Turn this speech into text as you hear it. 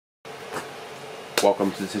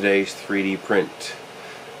Welcome to today's 3D print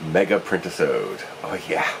mega Printesode. Oh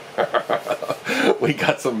yeah, we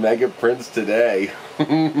got some mega prints today.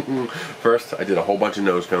 First, I did a whole bunch of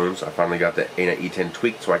nose cones. I finally got the ANET E10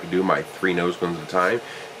 tweaked so I could do my 3 nose cones at a time.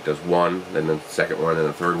 It does one, then the second one, and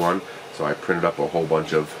the third one. So I printed up a whole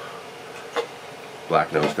bunch of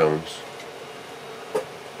black nose cones.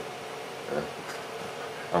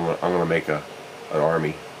 I'm gonna make an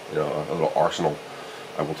army, a little arsenal.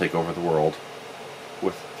 I will take over the world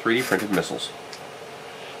with 3D printed missiles.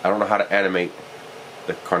 I don't know how to animate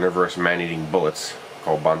the carnivorous man-eating bullets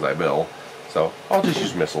called Bonsai Bill, so I'll just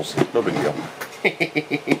use missiles. No big deal.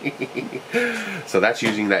 So that's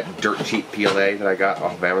using that dirt cheap PLA that I got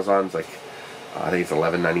off of Amazon. It's like I think it's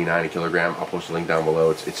 $11.99 a kilogram. I'll post a link down below.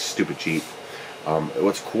 It's stupid cheap.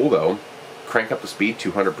 What's cool though, crank up the speed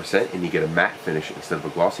 200% and you get a matte finish instead of a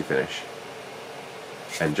glossy finish.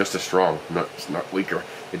 And just as strong, it's not weaker.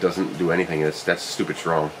 It doesn't do anything. That's stupid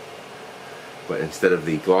strong. But instead of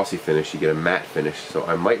the glossy finish, you get a matte finish. So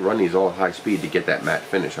I might run these all at high speed to get that matte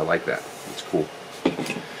finish. I like that. It's cool.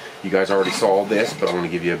 You guys already saw this, but I'm going to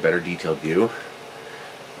give you a better detailed view.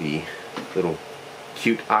 The little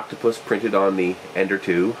cute octopus printed on the Ender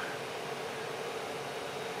 2.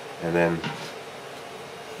 And then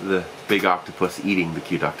the big octopus eating the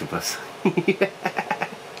cute octopus.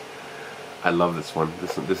 I love this one.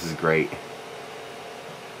 This is great.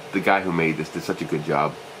 The guy who made this did such a good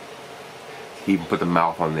job. He even put the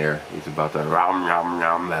mouth on there. He's about to rom nom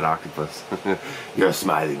nom that octopus. You're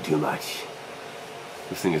smiling too much.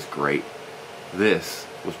 This thing is great. This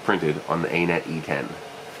was printed on the ANET E10.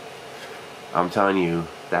 I'm telling you,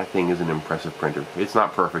 that thing is an impressive printer. It's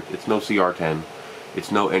not perfect. It's no CR10.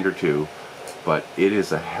 It's no Ender 2. But it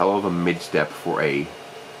is a hell of a mid-step for a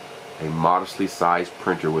modestly sized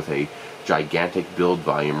printer with a gigantic build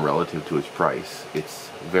volume relative to its price. It's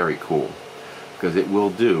very cool because it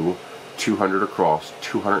will do 200 across,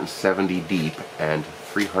 270 deep, and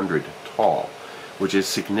 300 tall, which is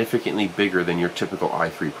significantly bigger than your typical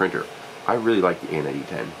i3 printer. I really like the ANET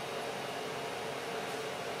E10.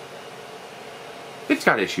 It's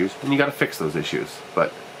got issues, and you got to fix those issues,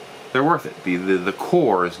 but they're worth it. The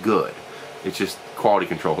core is good. It's just quality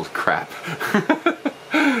control is crap.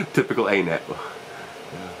 Typical ANET.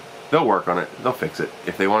 They'll work on it. They'll fix it.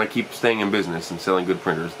 If they want to keep staying in business and selling good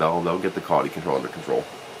printers, they'll get the quality control under control.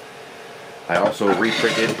 I also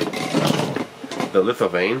reprinted the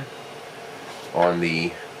Lithophane on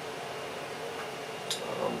the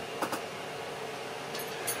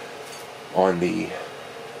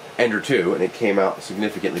Ender 2, and it came out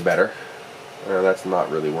significantly better. That's not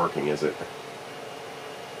really working, is it?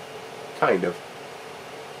 Kind of.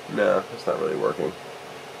 No, it's not really working.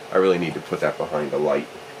 I really need to put that behind the light.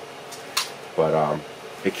 But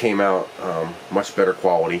it came out much better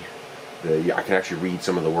quality. I can actually read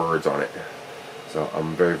some of the words on it. So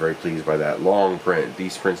I'm very, very pleased by that. Long print.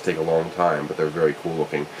 These prints take a long time, but they're very cool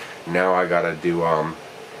looking. Now I gotta do,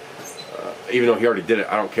 even though he already did it,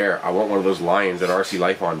 I don't care. I want one of those lions that RC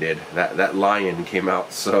Lithophane did. That lion came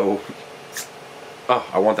out so... Oh,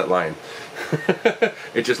 I want that lion.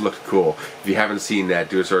 It just looked cool. If you haven't seen that,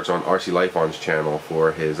 do a search on RC Lithophane's channel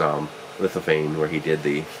for his Lithophane, where he did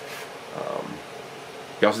the...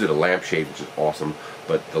 he also did a lampshade, which is awesome,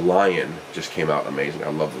 but the lion just came out amazing. I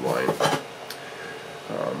love the lion.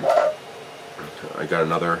 I got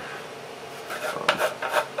another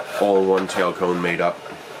all-in-one tail cone made up.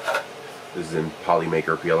 This is in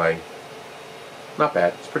Polymaker PLA. Not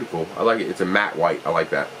bad. It's pretty cool. I like it. It's a matte white. I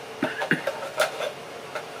like that.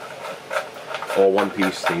 All one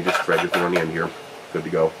piece. Then you just thread your thing on the end here. Good to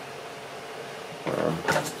go.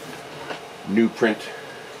 New print.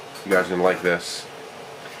 You guys are gonna like this.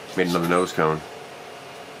 Made another nose cone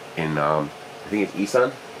in I think it's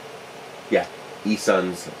Esun. Yeah,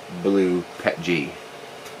 Esun's blue Pet G.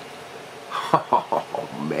 Oh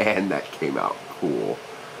man, that came out cool.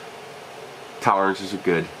 Tolerances are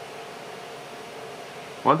good.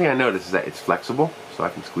 One thing I noticed is that it's flexible, so I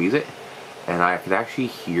can squeeze it, and I could actually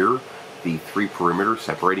hear the 3 perimeters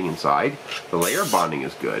separating inside. The layer bonding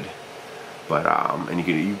is good. But and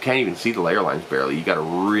you can't even see the layer lines barely. You got to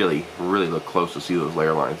really, really look close to see those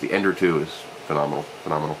layer lines. The Ender 2 is phenomenal,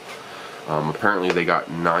 phenomenal. Apparently they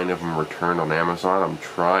got 9 of them returned on Amazon. I'm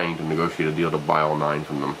trying to negotiate a deal to buy all 9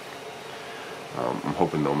 from them. I'm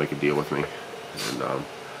hoping they'll make a deal with me. And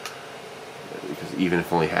because even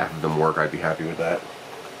if only half of them work, I'd be happy with that.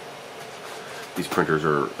 These printers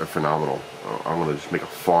are phenomenal. I'm going to just make a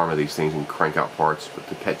farm of these things and crank out parts. But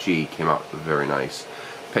the Pet G came out very nice.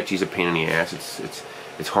 Pet G's a pain in the ass.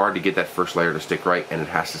 It's It's hard to get that first layer to stick right, and it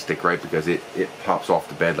has to stick right because it pops off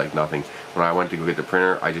the bed like nothing. When I went to go get the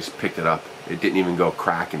printer, I just picked it up. It didn't even go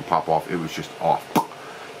crack and pop off. It was just off.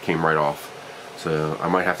 Came right off. So I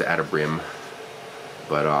might have to add a brim.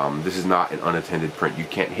 But this is not an unattended print. You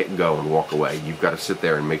can't hit go and walk away. You've got to sit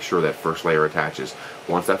there and make sure that first layer attaches.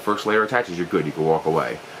 Once that first layer attaches, you're good. You can walk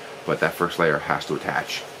away. But that first layer has to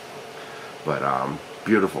attach. But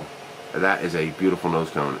beautiful. That is a beautiful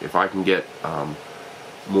nose cone. If I can get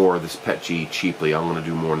more of this PETG cheaply, I'm going to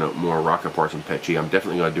do more rocket parts in PETG. I'm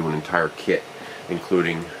definitely going to do an entire kit,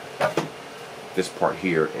 including this part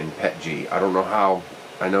here in PETG. I don't know how.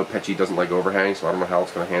 I know PETG doesn't like overhang, so I don't know how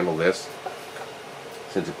it's going to handle this,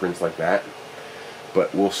 since it prints like that,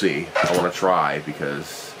 but we'll see. I want to try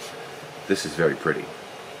because this is very pretty.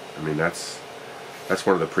 I mean, that's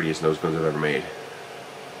one of the prettiest nose cones I've ever made.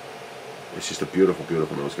 It's just a beautiful,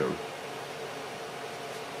 beautiful nose cone.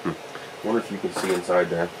 I wonder if you can see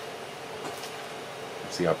inside there.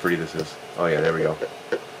 Let's see how pretty this is. Oh yeah, there we go.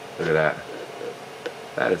 Look at that.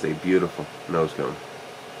 That is a beautiful nose cone.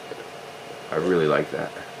 I really like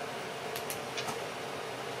that.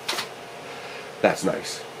 That's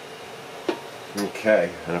nice.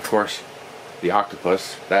 Okay, and of course the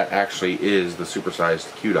Octopus, that actually is the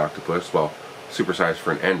supersized cute Octopus. Well, supersized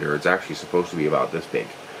for an ender. It's actually supposed to be about this big,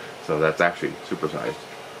 so that's actually supersized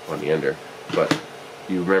on the ender. But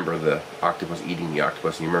you remember the Octopus eating the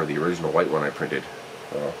Octopus, and you remember the original white one I printed.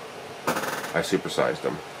 I supersized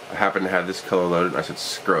them. I happened to have this color loaded, and I said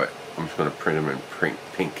screw it, I'm just going to print them in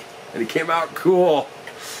pink, and it came out cool.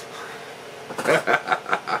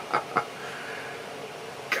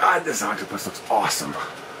 God, this Octopus looks awesome.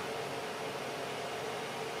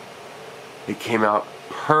 It came out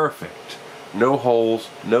perfect. No holes,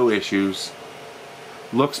 no issues.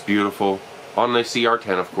 Looks beautiful. On the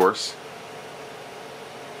CR10, of course.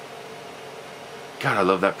 God, I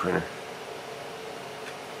love that printer.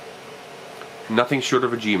 Nothing short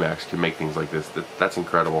of a G-Max can make things like this. That's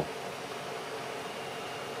incredible.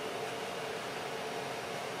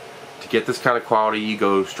 Get this kind of quality, you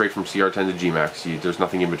go straight from CR10 to G-Max. There's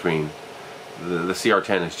nothing in between. The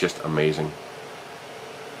CR10 is just amazing.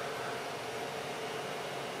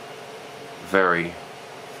 Very,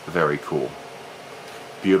 very cool.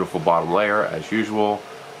 Beautiful bottom layer as usual.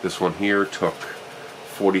 This one here took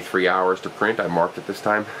 43 hours to print. I marked it this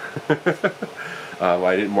time.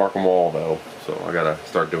 I didn't mark them all though, so I gotta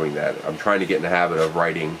start doing that. I'm trying to get in the habit of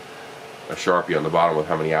writing a Sharpie on the bottom with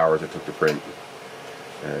how many hours it took to print.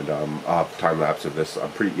 And I'll have time lapse of this. I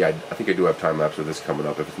think I do have time lapse of this coming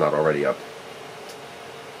up if it's not already up.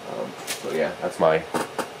 So yeah, that's my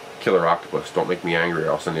killer Octopus. Don't make me angry,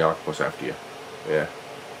 or I'll send the Octopus after you. Yeah.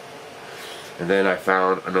 And then I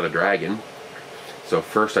found another dragon. So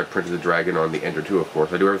first I printed the dragon on the Ender 2, of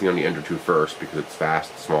course. I do everything on the Ender 2 first because it's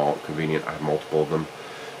fast, small, convenient. I have multiple of them,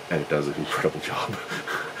 and it does an incredible job.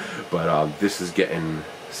 But this is getting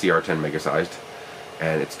CR10 mega sized.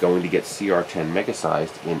 And it's going to get CR10 mega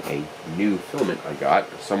sized in a new filament I got.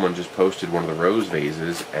 Someone just posted one of the rose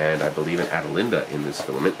vases, and I believe an Adelinda in this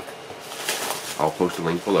filament. I'll post a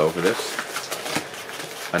link below for this.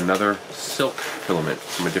 Another silk filament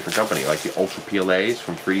from a different company, like the Ultra PLAs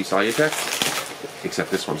from 3D Solutech, except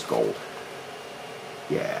this one's gold.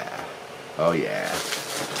 Yeah. Oh yeah.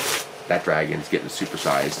 That dragon's getting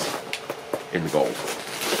supersized in the gold.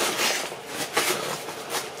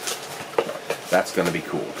 That's going to be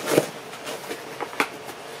cool.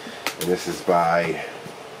 And this is by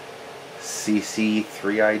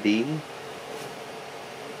CC3ID.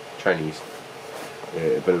 Chinese.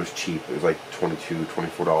 But it was cheap. It was like $22,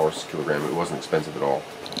 $24 a kilogram. It wasn't expensive at all.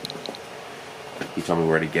 He told me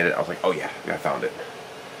where to get it. I was like, oh yeah, I found it.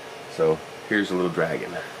 So here's a little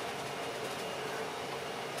dragon.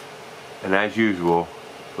 And as usual,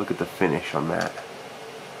 look at the finish on that.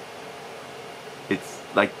 It's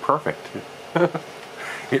like perfect.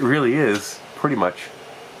 It really is pretty much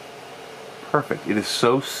perfect. It is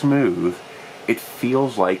so smooth, it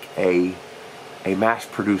feels like a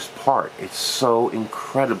mass-produced part. It's so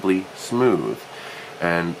incredibly smooth.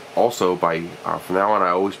 And also, from now on, I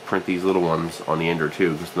always print these little ones on the Ender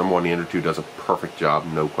 2, because the number one, the Ender 2 does a perfect job,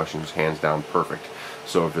 no questions, hands down, perfect.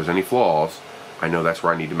 So if there's any flaws, I know that's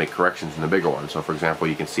where I need to make corrections in the bigger one. So for example,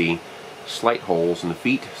 you can see slight holes in the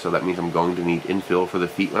feet, so that means I'm going to need infill for the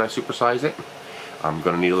feet when I supersize it. I'm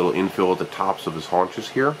going to need a little infill at the tops of his haunches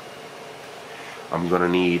here. I'm going to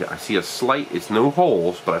need, I see a slight, it's no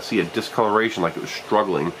holes, but I see a discoloration like it was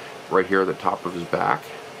struggling right here at the top of his back.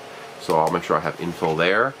 So I'll make sure I have infill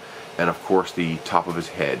there. And of course the top of his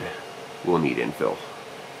head will need infill.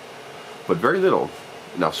 But very little.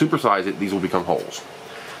 Now supersize it, these will become holes.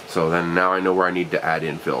 So then now I know where I need to add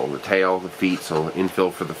infill. The tail, the feet, so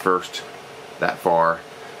infill for the first, that far.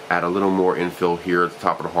 Add a little more infill here at the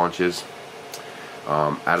top of the haunches.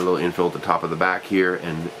 Add a little infill at the top of the back here,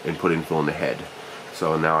 and put infill in the head.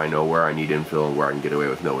 So now I know where I need infill and where I can get away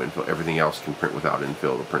with no infill. Everything else can print without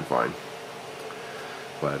infill to print fine.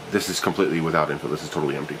 But this is completely without infill. This is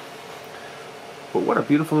totally empty. But what a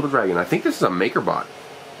beautiful little dragon. I think this is a Makerbot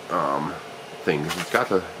thing, because it's got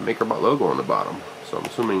the Makerbot logo on the bottom. So I'm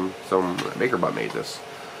assuming some Makerbot made this.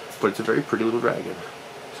 But it's a very pretty little dragon.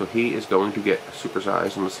 So he is going to get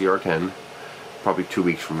supersized on the CR10 probably 2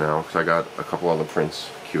 weeks from now, because I got a couple other prints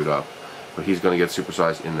queued up. But he's going to get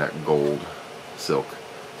supersized in that gold silk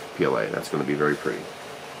PLA. That's going to be very pretty.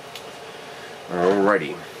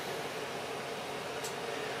 Alrighty.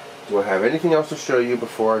 Do I have anything else to show you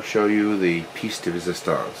before I show you the piece de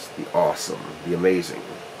resistance? The awesome, the amazing.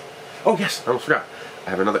 Oh yes, I almost forgot. I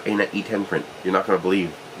have another ANET E10 print. You're not going to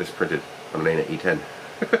believe this printed on an ANET E10.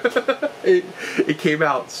 it came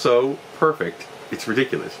out so perfect. It's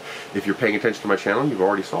ridiculous. If you're paying attention to my channel, you've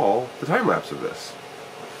already saw the time lapse of this.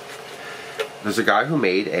 There's a guy who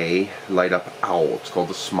made a light up owl. It's called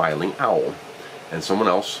the Smiling Owl. And someone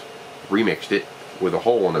else remixed it with a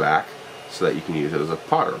hole in the back so that you can use it as a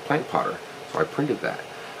potter, a plant potter. So I printed that.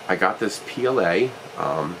 I got this PLA.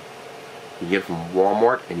 You can get it from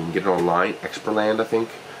Walmart, and you can get it online. Experland, I think.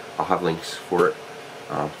 I'll have links for it.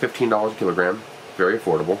 $15 a kilogram. Very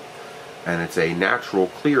affordable. And it's a natural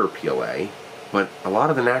clear PLA. But a lot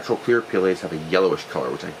of the natural clear PLAs have a yellowish color,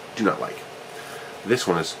 which I do not like. This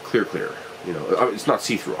one is clear. You know, it's not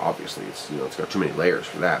see-through, obviously. It's, you know, it's got too many layers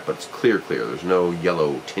for that, but it's clear. There's no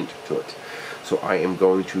yellow tint to it. So I am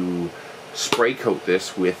going to spray coat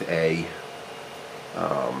this with a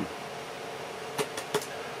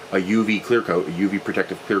UV clear coat, a UV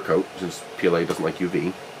protective clear coat, since PLA doesn't like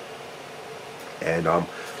UV. And I'm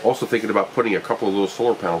also thinking about putting a couple of little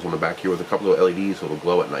solar panels on the back here with a couple of LEDs so it'll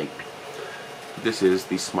glow at night. This is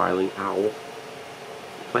the Smiling Owl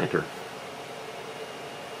planter.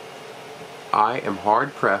 I am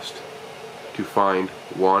hard pressed to find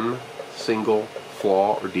one single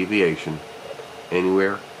flaw or deviation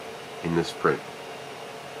anywhere in this print.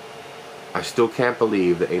 I still can't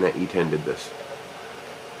believe that ANET E10 did this.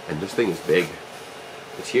 And this thing is big.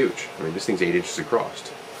 It's huge. I mean, this thing's 8 inches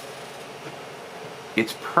across.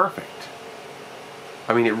 It's perfect.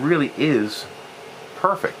 I mean, it really is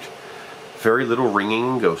perfect. Very little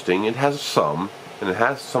ringing and ghosting. It has some, and it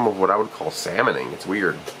has some of what I would call salmoning. It's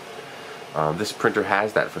weird. This printer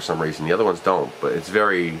has that for some reason. The other ones don't, but it's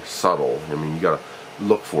very subtle. I mean, you gotta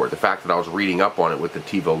look for it. The fact that I was reading up on it with the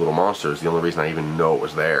TiVo Little Monsters is the only reason I even know it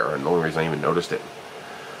was there, and the only reason I even noticed it.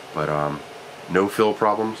 But no fill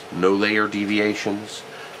problems, no layer deviations,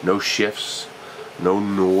 no shifts, no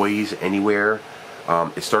noise anywhere.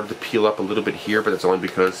 It started to peel up a little bit here, but that's only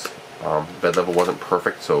because bed level wasn't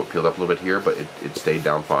perfect, so it peeled up a little bit here, but it stayed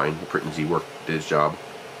down fine. The Print and Z work did its job.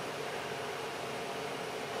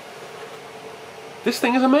 This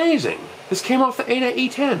thing is amazing. This came off the ANET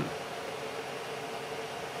E10.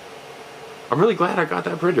 I'm really glad I got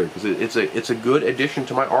that printer, because it's a good addition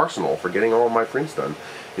to my arsenal for getting all of my prints done.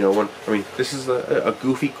 You know, this is a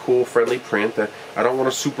goofy, cool, friendly print that I don't want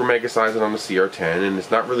to super mega size it on the CR10, and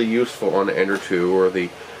it's not really useful on the Ender 2 or the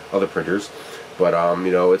other printers. But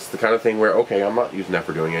you know, it's the kind of thing where, okay, I'm not using that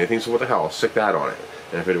for doing anything, so what the hell? I'll stick that on it.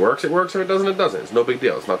 And if it works, it works. If it doesn't, it doesn't. It's no big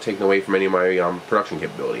deal. It's not taking away from any of my production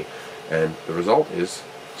capability. And the result is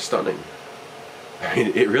stunning. I mean,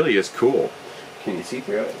 it really is cool. Can you see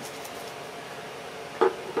through it?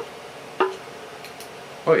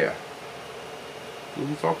 Oh yeah.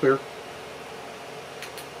 It's all clear.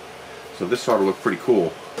 So this ought to look pretty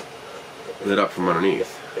cool, lit up from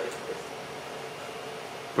underneath.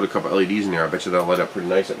 Put a couple LEDs in there. I bet you that'll light up pretty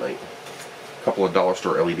nice at night. A couple of dollar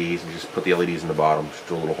store LEDs, and just put the LEDs in the bottom, just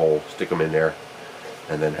drill a little hole, stick them in there,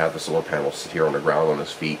 and then have the solar panels sit here on the ground on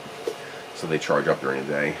his feet, so they charge up during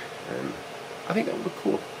the day. And I think that would look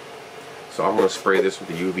cool. So I'm going to spray this with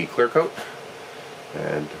the UV clear coat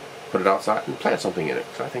and put it outside and plant something in it,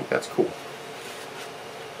 because I think that's cool.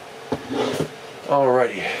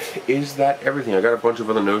 Alrighty, is that everything? I got a bunch of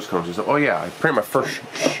other nose cones. Oh yeah, I printed my first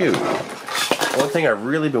shoe. One thing I've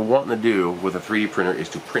really been wanting to do with a 3D printer is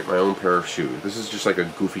to print my own pair of shoes. This is just like a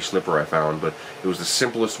goofy slipper I found, but it was the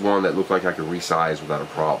simplest one that looked like I could resize without a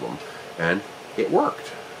problem. And it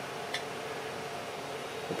worked.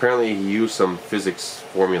 Apparently he used some physics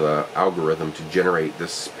formula algorithm to generate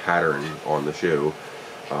this pattern on the shoe.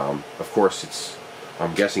 Of course,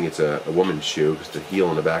 I'm guessing it's a woman's shoe, because the heel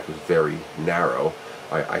in the back was very narrow.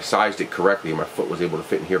 I sized it correctly, and my foot was able to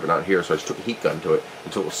fit in here but not here, so I just took a heat gun to it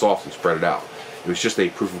until it was soft and spread it out. It was just a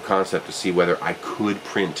proof of concept to see whether I could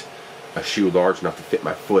print a shoe large enough to fit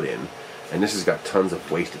my foot in. And this has got tons of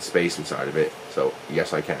wasted space inside of it, so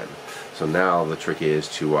yes, I can. So now the trick is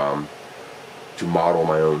to model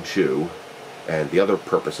my own shoe. And the other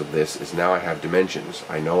purpose of this is now I have dimensions.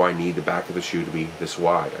 I know I need the back of the shoe to be this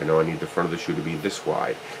wide. I know I need the front of the shoe to be this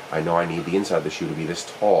wide. I know I need the inside of the shoe to be this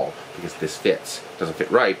tall, because this fits. It doesn't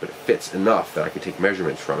fit right, but it fits enough that I can take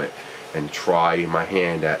measurements from it and try my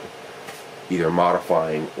hand at either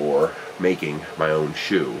modifying or making my own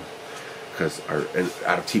shoe. Because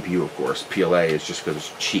out of TPU, of course, PLA is just because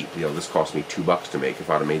it's cheap. You know, this cost me $2 to make. If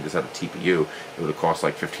I'd have made this out of TPU, it would have cost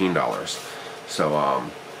like $15. So,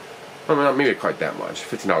 I mean, maybe quite that much,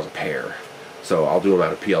 $15 a pair. So I'll do them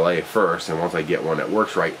out of PLA first, and once I get one that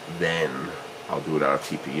works right, then I'll do it out of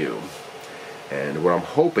TPU. And what I'm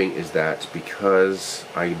hoping is that because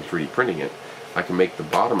I'm 3D printing it, I can make the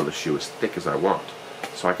bottom of the shoe as thick as I want.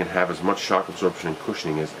 So I can have as much shock absorption and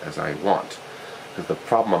cushioning as I want. Because the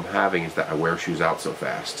problem I'm having is that I wear shoes out so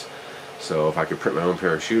fast. So if I could print my own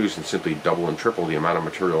pair of shoes and simply double and triple the amount of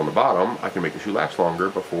material on the bottom, I can make the shoe last longer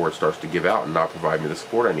before it starts to give out and not provide me the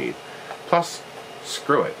support I need. Plus,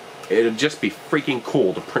 screw it. It'd just be freaking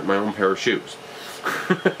cool to print my own pair of shoes.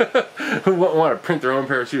 Who wouldn't want to print their own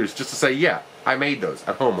pair of shoes just to say, yeah, I made those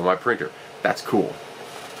at home on my printer. That's cool.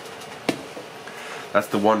 That's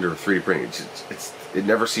the wonder of 3D printing. It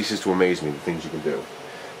never ceases to amaze me, the things you can do.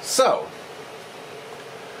 So,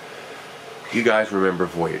 you guys remember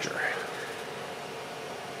Voyager.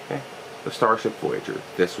 Okay. The Starship Voyager.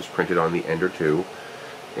 This was printed on the Ender 2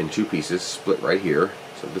 in 2 pieces, split right here.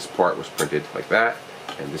 So this part was printed like that,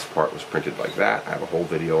 and this part was printed like that. I have a whole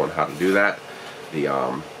video on how to do that.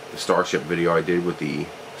 The Starship video I did with the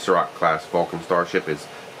Sirach class Vulcan Starship is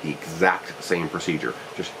the exact same procedure.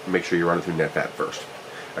 Just make sure you run it through NetFab first.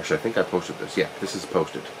 Actually, I think I posted this. Yeah, this is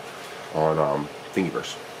posted on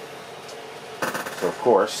Thingiverse. So of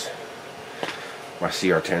course, my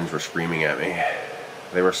CR10s were screaming at me.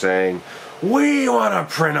 They were saying, "We want to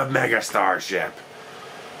print a Mega Starship."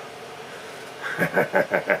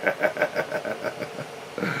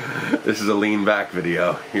 This is a lean back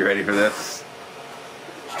video. You ready for this?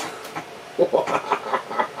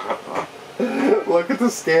 Look at the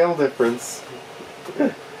scale difference.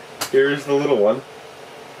 Here's the little one.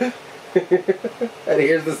 And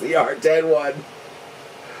here's the CR10 one.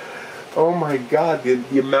 Oh my god,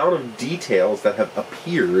 the amount of details that have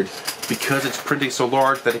appeared because it's printing so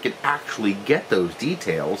large that it can actually get those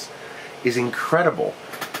details is incredible.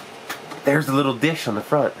 There's the little dish on the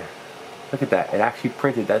front. Look at that. It actually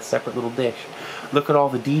printed that separate little dish. Look at all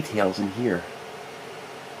the details in here.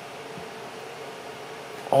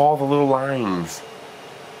 All the little lines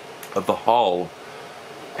of the hull.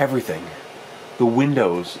 Everything. The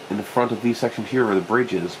windows in the front of these sections here are the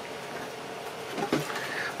bridges.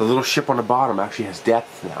 The little ship on the bottom actually has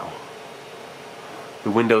depth now.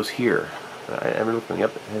 The windows here. I mean,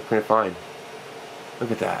 yep, it printed fine.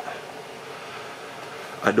 Look at that.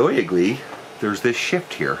 Annoyingly, there's this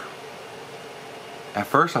shift here. At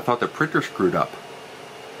first I thought the printer screwed up.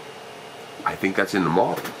 I think that's in the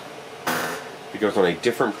model. Because on a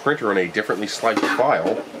different printer on a differently sliced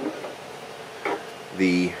file,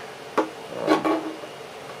 the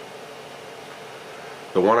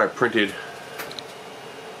one I printed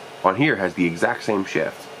on here has the exact same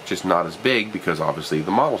shift, just not as big because obviously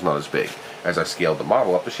the model's not as big. As I scaled the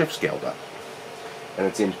model up, the shift scaled up. And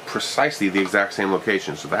it's in precisely the exact same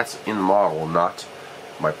location, so that's in the model, not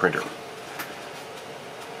my printer.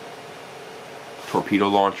 Torpedo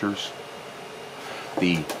launchers.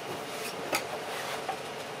 The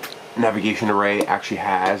navigation array actually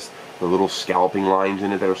has the little scalloping lines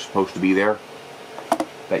in it that are supposed to be there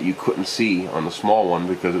that you couldn't see on the small one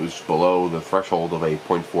because it was below the threshold of a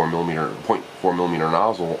 0.4 millimeter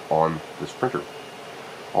nozzle on this printer.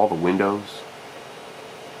 All the windows.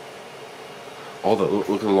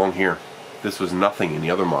 Look along here. This was nothing in the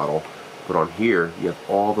other model, but on here you have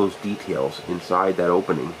all those details inside that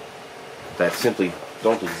opening that simply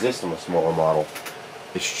don't exist on the smaller model.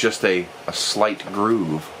 It's just a slight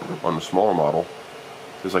groove on the smaller model.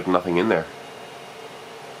 There's like nothing in there.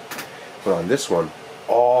 But on this one,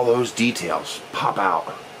 all those details pop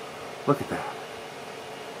out. Look at that.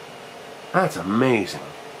 That's amazing.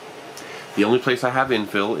 The only place I have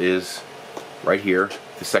infill is right here,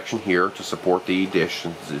 the section here to support the dish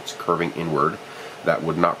since it's curving inward. That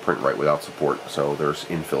would not print right without support, so there's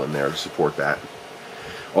infill in there to support that.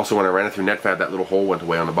 Also, when I ran it through NetFab, that little hole went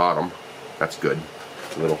away on the bottom. That's good.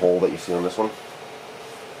 The little hole that you see on this one.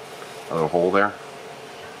 A little hole there.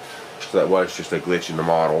 So that was just a glitch in the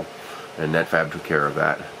model, and NetFab took care of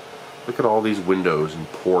that. Look at all these windows and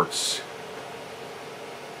ports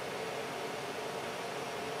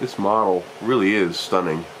This model really is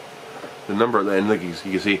stunning. The number, and look, you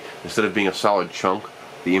can see, instead of being a solid chunk,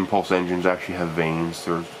 the impulse engines actually have veins.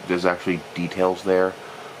 There's actually details there.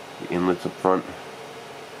 The inlets up front.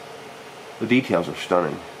 The details are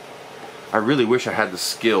stunning. I really wish I had the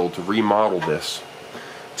skill to remodel this,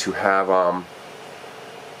 to have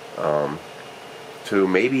to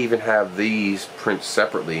maybe even have these print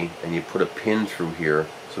separately, and you put a pin through here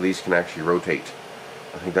so these can actually rotate.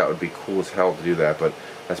 I think that would be cool as hell to do that, but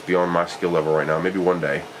that's beyond my skill level right now. Maybe one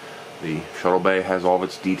day. The shuttle bay has all of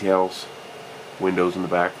its details. Windows in the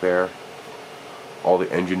back there. All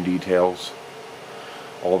the engine details.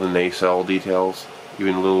 All the nacelle details.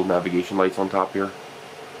 Even the little navigation lights on top here.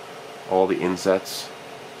 All the insets.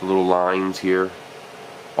 The little lines here.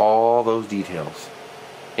 All those details.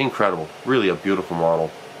 Incredible. Really a beautiful model.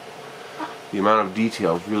 The amount of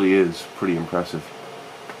details really is pretty impressive.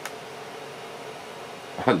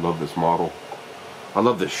 I love this model. I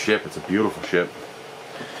love this ship. It's a beautiful ship.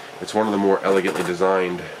 It's one of the more elegantly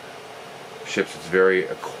designed ships. It's very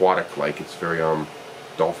aquatic-like. It's very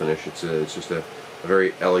dolphinish. It's just a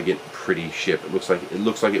very elegant, pretty ship. It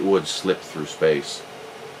looks like it would slip through space.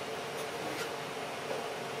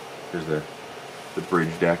 Here's the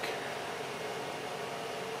bridge deck.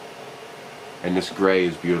 And this gray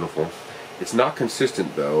is beautiful. It's not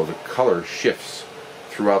consistent though. The color shifts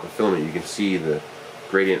throughout the filament. You can see the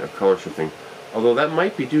gradient of color shifting, although that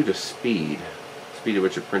might be due to speed at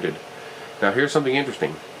which it printed. Now here's something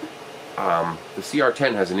interesting. The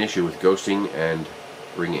CR10 has an issue with ghosting and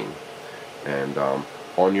ringing, and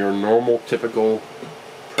on your normal typical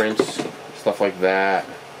prints, stuff like that,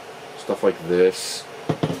 stuff like this,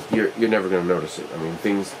 you're never going to notice it. I mean,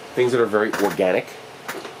 things that are very organic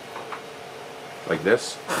like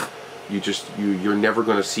this, you're never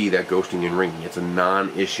going to see that ghosting and ringing. It's a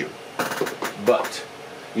non-issue. But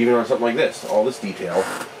even on something like this, all this detail,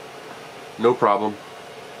 no problem.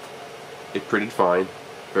 It printed fine,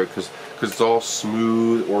 because it's all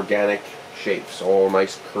smooth, organic shapes, all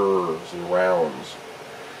nice curves and rounds.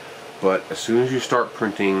 But as soon as you start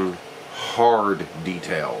printing hard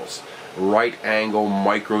details, right angle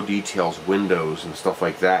micro details, windows and stuff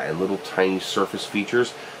like that, and little tiny surface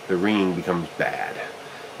features, the ringing becomes bad.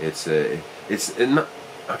 It's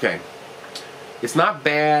not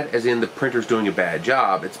bad as in the printer's doing a bad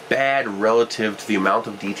job. It's bad relative to the amount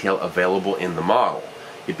of detail available in the model.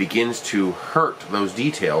 It begins to hurt those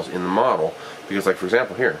details in the model, because, like, for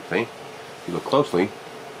example, here, see? If you look closely,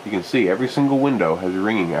 you can see every single window has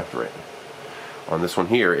ringing after it. On this one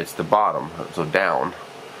here, it's the bottom, so down.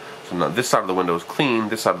 So now this side of the window is clean,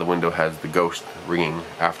 this side of the window has the ghost ringing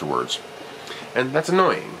afterwards. And that's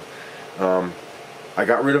annoying. I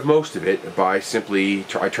got rid of most of it by simply,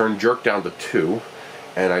 I turned jerk down to 2,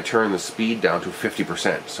 and I turned the speed down to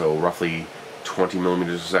 50%, so roughly 20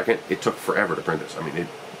 millimeters a second. It took forever to print this. I mean,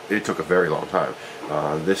 it took a very long time.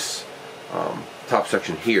 This top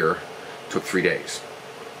section here took 3 days,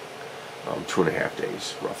 2.5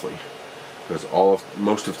 days roughly, because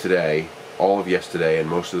most of today, all of yesterday, and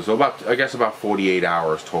most of this, so about 48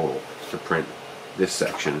 hours total to print this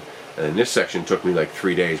section. And then this section took me like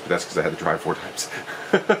 3 days, but that's because I had to drive 4 times.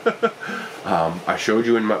 I showed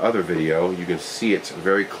you in my other video, you can see it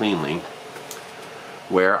very cleanly,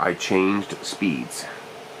 where I changed speeds.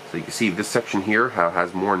 So you can see this section here how it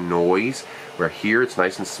has more noise, where here it's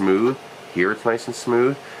nice and smooth, here it's nice and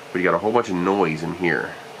smooth, but you got a whole bunch of noise in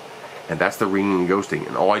here. And that's the ringing and ghosting,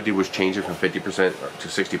 and all I did was change it from 50% to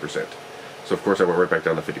 60%. So of course I went right back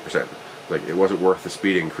down to 50%. Like, it wasn't worth the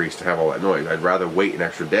speed increase to have all that noise. I'd rather wait an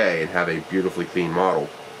extra day and have a beautifully clean model.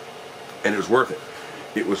 And it was worth it.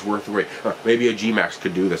 It was worth the wait. Maybe a G-Max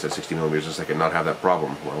could do this at 60 millimeters a second and not have that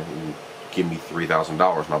problem. Well, give me $3,000 and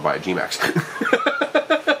I'll buy a G-Max.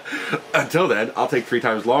 Until then, I'll take 3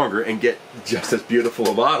 times longer and get just as beautiful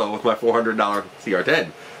a model with my $400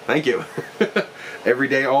 CR10. Thank you. Every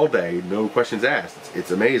day, all day, no questions asked.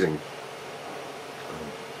 It's amazing.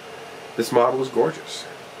 This model is gorgeous.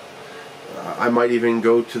 I might even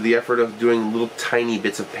go to the effort of doing little tiny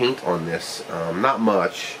bits of paint on this. Not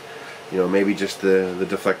much. You know, maybe just the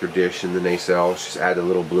deflector dish and the nacelle. Just add a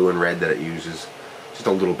little blue and red that it uses. Just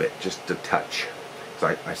a little bit, just a touch.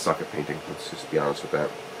 Because I suck at painting, let's just be honest with that.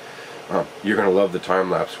 You're going to love the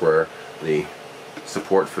time-lapse where the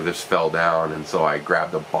support for this fell down, and so I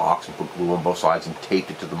grabbed a box and put glue on both sides and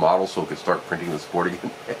taped it to the model so it could start printing the support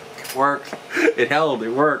again. It worked. It held.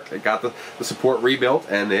 It worked. It got the support rebuilt,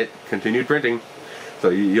 and it continued printing. So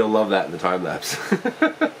you'll love that in the time-lapse.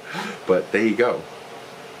 But there you go.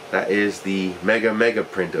 That is the mega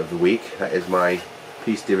print of the week. That is my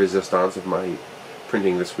piece de resistance of my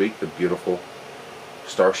printing this week. The beautiful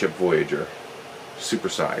Starship Voyager.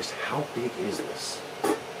 supersized. How big is this?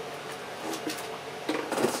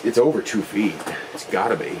 It's over 2 feet. It's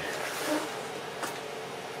gotta be.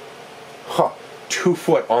 Huh. 2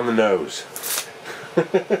 foot on the nose.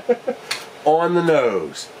 On the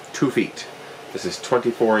nose. 2 feet. This is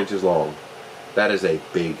 24 inches long. That is a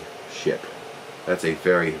big ship. That's a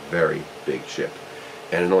very, very big ship.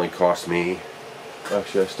 And it only cost me,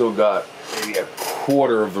 actually I still got maybe a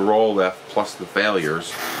quarter of the roll left plus the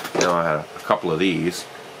failures. Now I had a couple of these.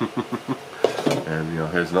 And you know,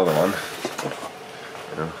 here's another one.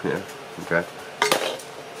 You know, yeah, okay.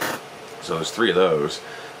 So there's 3 of those.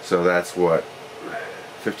 So that's what,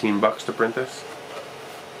 15 bucks to print this?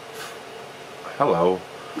 Hello.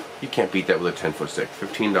 You can't beat that with a 10-foot stick.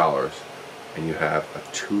 $15. And you have a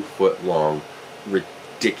 2 foot long,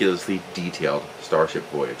 ridiculously detailed Starship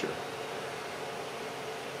Voyager.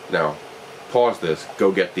 Now, pause this.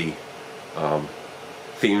 Go get the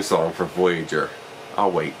theme song for Voyager.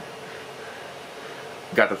 I'll wait.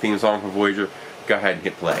 Got the theme song for Voyager? Go ahead and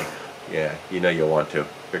hit play. Yeah, you know you'll want to.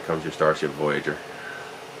 Here comes your Starship Voyager.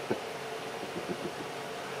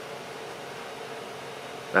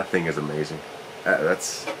 That thing is amazing. I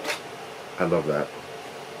love that.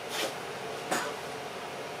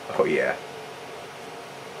 Oh yeah.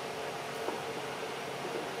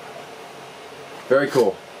 Very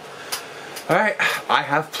cool. Alright, I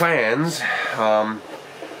have plans. I'm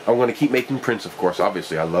going to keep making prints, of course.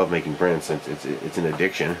 Obviously, I love making prints. It's an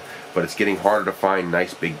addiction. But it's getting harder to find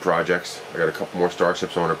nice big projects. I got a couple more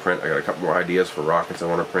starships I want to print. I got a couple more ideas for rockets I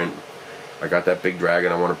want to print. I got that big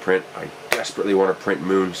dragon I want to print. I desperately want to print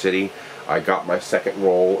Moon City. I got my second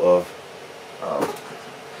roll of...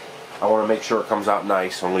 I want to make sure it comes out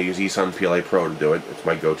nice. I'm going to use Esun PLA Pro to do it. It's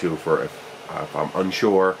my go-to for if I'm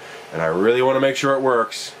unsure and I really want to make sure it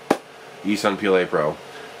works. Esun PLA Pro.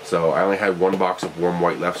 So I only had 1 box of warm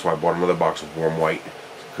white left, so I bought another box of warm white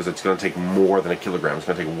because it's going to take more than a kilogram. It's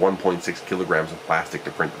going to take 1.6 kilograms of plastic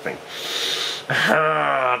to print the thing.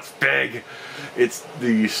 It's big. It's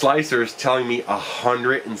the slicer is telling me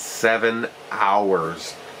 107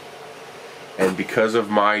 hours. And because of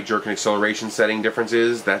my jerk and acceleration setting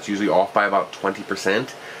differences, that's usually off by about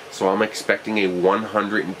 20%. So I'm expecting a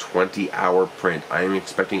 120 hour print. I am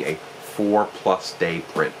expecting a 4+ day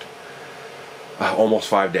print. Almost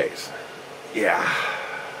 5 days. Yeah,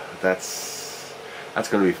 that's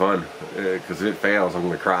going to be fun. Because if it fails, I'm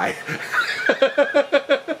going to cry.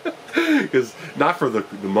 Because not for the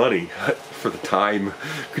money, for the time.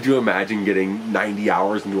 Could you imagine getting 90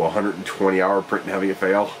 hours into a 120 hour print and having it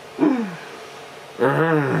fail?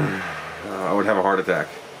 I would have a heart attack.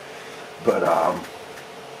 But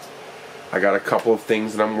I got a couple of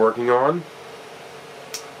things that I'm working on.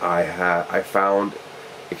 I found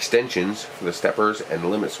extensions for the steppers and the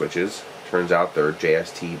limit switches. Turns out they're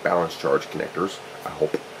JST balance charge connectors, I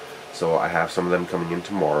hope. So I have some of them coming in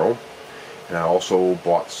tomorrow. And I also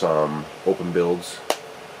bought some open builds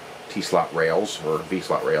T-slot rails or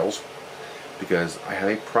V-slot rails because I have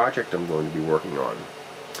a project I'm going to be working on.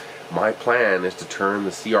 My plan is to turn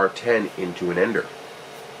the CR10 into an ender.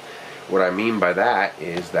 What I mean by that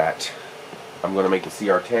is that I'm going to make the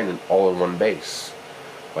CR10 an all-in-one base,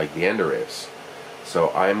 like the ender is.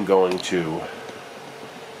 So I'm going to.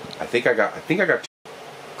 I think I got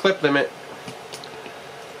clip limit.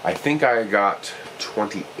 I think I got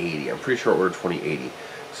 2080. I'm pretty sure I ordered 2080.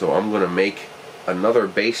 So I'm going to make another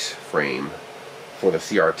base frame for the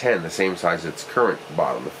CR10, the same size as its current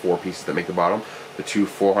bottom. The 4 pieces that make the bottom, the 2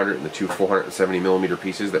 400 and the 2 470 millimeter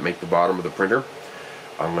pieces that make the bottom of the printer.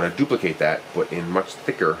 I'm going to duplicate that, but in much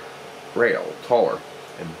thicker rail, taller,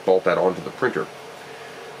 and bolt that onto the printer,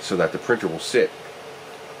 so that the printer will sit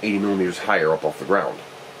 80 millimeters higher up off the ground.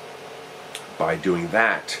 By doing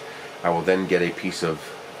that, I will then get a piece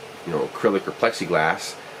of, acrylic or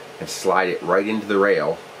plexiglass and slide it right into the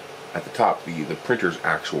rail at the top, the printer's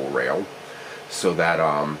actual rail, so that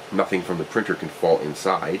nothing from the printer can fall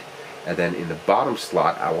inside. And then in the bottom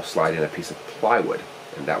slot, I will slide in a piece of plywood,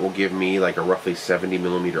 and that will give me like a roughly 70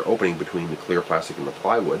 millimeter opening between the clear plastic and the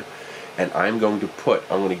plywood. And I'm going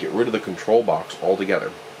to get rid of the control box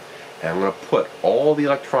altogether. And I'm going to put all the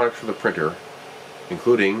electronics for the printer,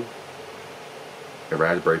 including a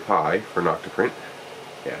Raspberry Pi for Octoprint.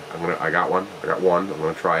 Yeah, I got one. I'm going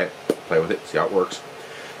to try it, play with it, see how it works.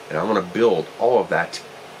 And I'm going to build all of that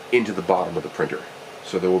into the bottom of the printer.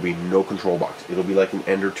 So there will be no control box. It'll be like an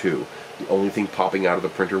Ender 2. The only thing popping out of the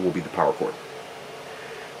printer will be the power cord.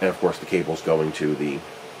 And of course the cable's going to the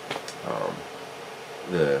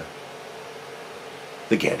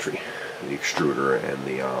gantry, the extruder, and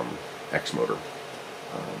the X motor.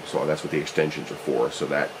 So that's what the extensions are for, so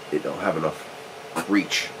that it'll have enough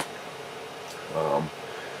reach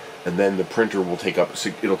And then the printer will take up,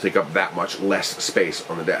 it'll take up that much less space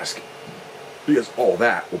on the desk, because all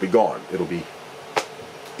that will be gone. It'll be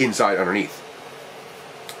inside underneath.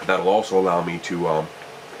 That'll also allow me to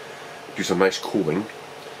do some nice cooling.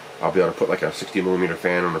 I'll be able to put like a 60mm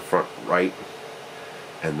fan on the front right,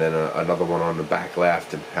 and then another one on the back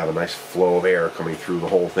left, and have a nice flow of air coming through the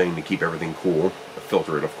whole thing to keep everything cool.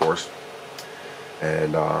 Filter it, of course,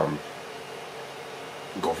 and go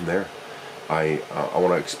from there. I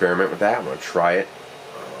want to experiment with that. I'm going to try it.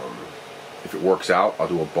 If it works out, I'll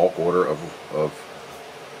do a bulk order of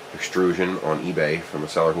extrusion on eBay from a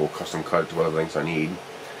seller who will custom cut it to whatever things I need.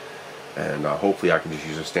 And hopefully I can just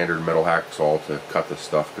use a standard metal hacksaw to cut this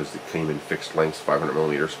stuff, because it came in fixed lengths,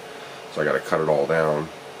 500mm. So I got to cut it all down.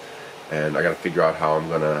 And I got to figure out how I'm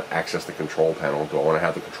going to access the control panel. Do I want to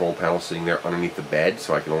have the control panel sitting there underneath the bed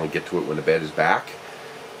so I can only get to it when the bed is back?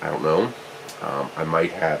 I don't know. I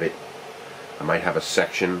might have it. I might have a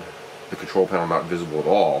section, the control panel not visible at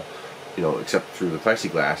all, you know, except through the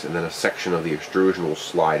plexiglass, and then a section of the extrusion will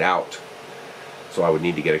slide out. So I would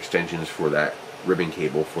need to get extensions for that ribbon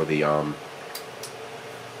cable for the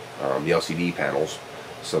LCD panels,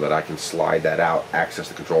 so that I can slide that out, access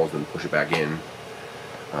the controls, and push it back in.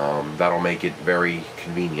 That'll make it very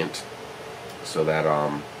convenient, so that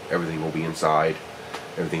everything will be inside,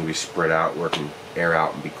 everything will be spread out, where it can air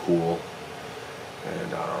out and be cool,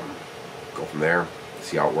 and go from there,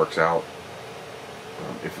 see how it works out.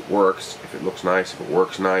 If it works, if it looks nice, if it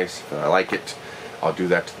works nice, if I like it, I'll do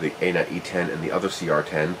that to the ANET E10 and the other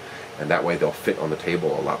CR10, and that way they'll fit on the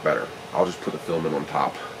table a lot better. I'll just put the filament on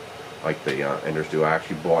top like the Enders do. I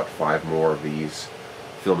actually bought 5 more of these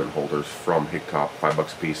filament holders from Hicktop,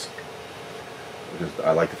 $5 a piece, because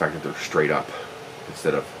I like the fact that they're straight up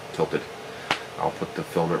instead of tilted. I'll put the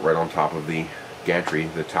filament right on top of the gantry,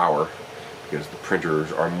 the tower, because the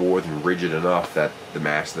printers are more than rigid enough that the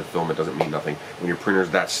mass of the filament doesn't mean nothing. When your printer's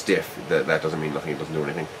that stiff, that doesn't mean nothing. It doesn't do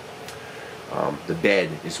anything. The bed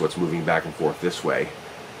is what's moving back and forth this way,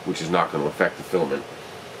 which is not going to affect the filament.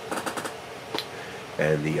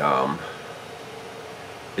 And the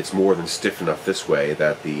it's more than stiff enough this way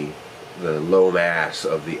that the low mass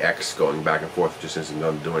of the X going back and forth just isn't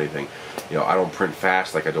going to do anything. You know, I don't print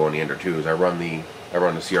fast like I do on the Ender 2s. I run the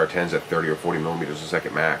CR10s at 30 or 40mm a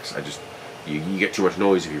second max. You get too much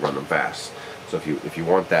noise if you run them fast. So if you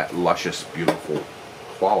want that luscious, beautiful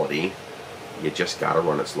quality, you just gotta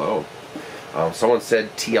run it slow. Someone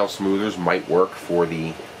said TL smoothers might work for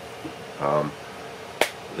the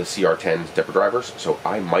CR10 stepper drivers, so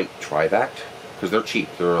I might try that, because they're cheap.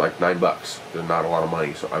 They're like $9. They're not a lot of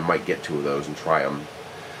money, so I might get 2 of those and try them.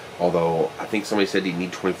 Although I think somebody said you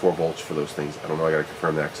need 24 volts for those things. I don't know. I gotta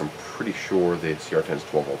confirm that, because I'm pretty sure the CR10 is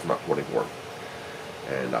 12 volts, not 24.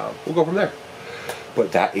 And we'll go from there.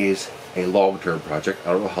 But that is a long-term project.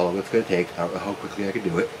 I don't know how long it's going to take. I don't know how quickly I can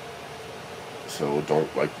do it. So don't,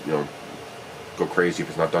 go crazy if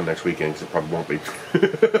it's not done next weekend, because it probably won't be.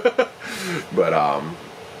 But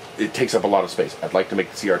it takes up a lot of space. I'd like to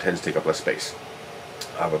make the CR10s take up less space.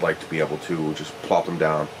 I would like to be able to just plop them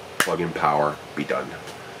down, plug in power, be done.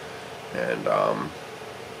 And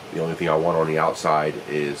the only thing I want on the outside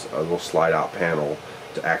is a little slide-out panel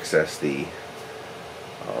to access the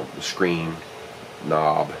screen,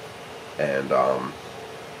 knob, and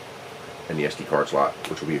the SD card slot,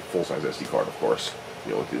 which will be a full-size SD card, of course,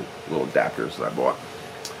 you know, with the little adapters that I bought.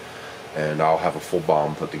 And I'll have a full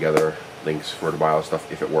BOM put together, links for to buy all the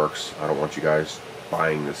stuff if it works. I don't want you guys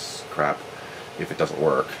buying this crap if it doesn't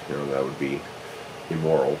work. You know, that would be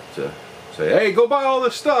immoral to say, hey, go buy all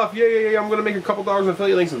this stuff, yeah, I'm gonna make a couple dollars on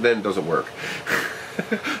affiliate links, and then it doesn't work.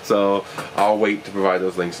 So I'll wait to provide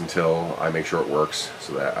those links until I make sure it works,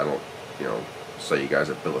 so that I don't, sell you guys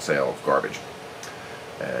a bill of sale of garbage.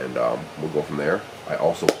 And we'll go from there. I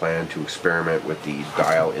also plan to experiment with the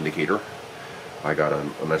dial indicator. I got a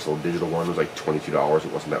nice little digital one. It was like $22.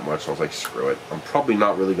 It wasn't that much, so I was like, screw it. I'm probably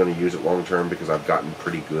not really going to use it long term, because I've gotten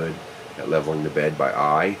pretty good at leveling the bed by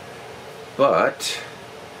eye. But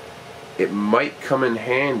it might come in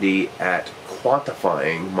handy at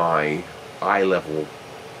quantifying my eye level,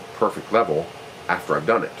 perfect level, after I've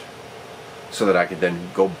done it, so that I can then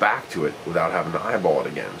go back to it without having to eyeball it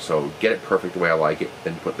again. So get it perfect the way I like it,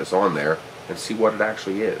 then put this on there and see what it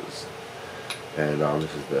actually is. And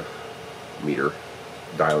this is the meter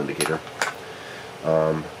dial indicator,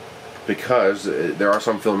 because there are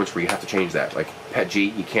some filaments where you have to change that, like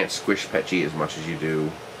PETG. You can't squish PETG as much as you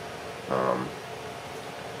do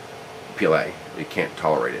PLA. It can't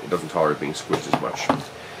tolerate it. It doesn't tolerate being squished as much.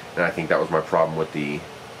 And I think that was my problem with the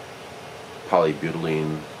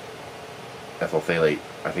polybutylene ethyl phthalate.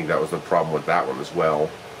 I think that was the problem with that one as well.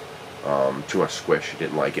 Too much squish. It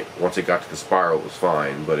didn't like it. Once it got to the spiral, it was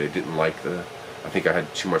fine, but it didn't like the. I think I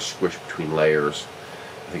had too much squish between layers.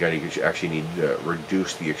 I think I actually need to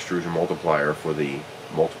reduce the extrusion multiplier for the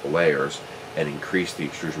multiple layers and increase the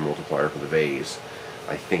extrusion multiplier for the vase.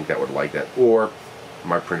 I think that would like that. Or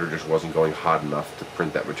my printer just wasn't going hot enough to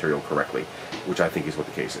print that material correctly, which I think is what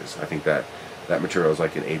the case is. I think that that material is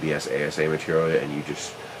like an ABS ASA material, and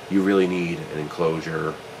you really need an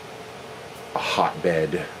enclosure, a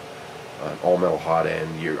hotbed, an all metal hot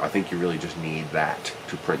end. I think you really just need that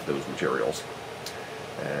to print those materials.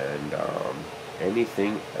 And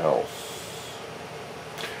anything else?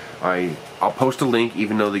 I'll post a link,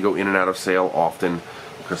 even though they go in and out of sale often,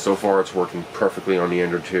 because so far it's working perfectly on the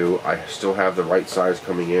Ender 2. I still have the right size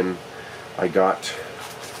coming in. I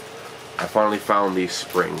finally found these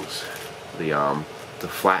springs, the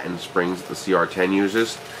flattened springs that the CR10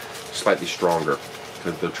 uses, slightly stronger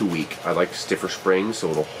because they're too weak. I like stiffer springs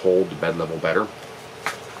so it'll hold the bed level better.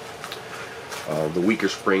 The weaker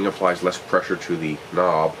spring applies less pressure to the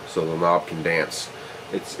knob, so the knob can dance.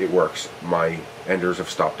 It works. My Enders have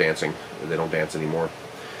stopped dancing. They don't dance anymore.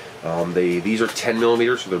 These are 10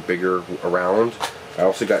 millimeters, so they're bigger around. I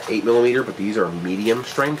also got 8 millimeter, but these are medium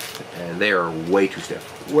strength, and they are way too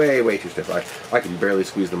stiff. Way too stiff. I can barely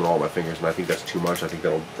squeeze them in all my fingers, and I think that's too much. I think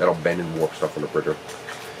that'll bend and warp stuff on the printer.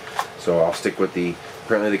 So I'll stick with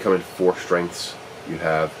apparently they come in 4 strengths. You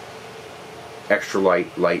have extra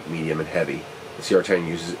light, light, medium, and heavy. The CR10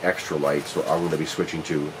 uses extra light, so I'm going to be switching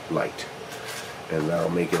to light. And that'll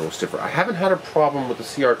make it a little stiffer. I haven't had a problem with the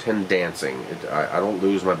CR10 dancing. I don't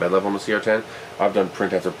lose my bed level on the CR10. I've done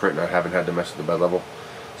print after print and I haven't had to mess with the bed level.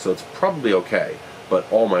 So it's probably okay.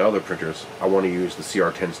 But all my other printers, I want to use the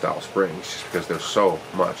CR10 style springs just because they're so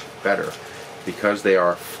much better. Because they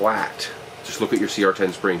are flat. Just look at your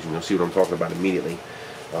CR10 springs and you'll see what I'm talking about immediately.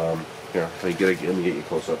 Here, let me get you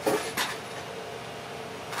close up.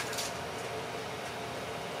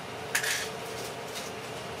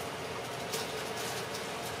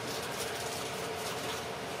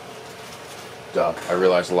 I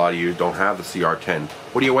realize a lot of you don't have the CR10.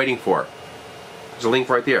 What are you waiting for? There's a link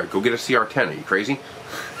right there. Go get a CR10. Are you crazy?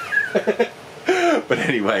 But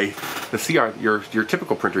anyway, your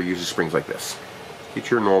typical printer uses springs like this. Get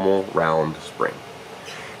your normal round spring.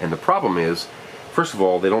 And the problem is, first of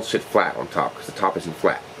all, they don't sit flat on top because the top isn't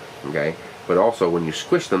flat. Okay? But also, when you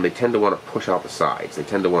squish them, they tend to want to push out the sides. They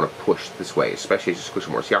tend to want to push this way, especially as you squish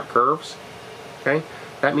them more. See how it curves? Okay?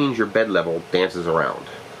 That means your bed level dances around.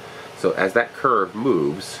 So as that curve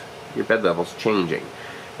moves, your bed level's changing,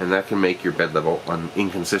 and that can make your bed level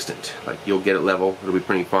inconsistent. Like you'll get it level, it'll be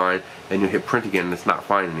printing fine, then you'll hit print again and it's not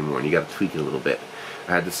fine anymore, and you got to tweak it a little bit.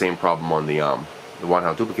 I had the same problem on the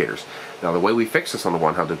one-hot duplicators. Now the way we fix this on the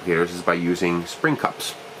one-hot duplicators is by using spring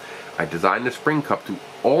cups. I designed the spring cup to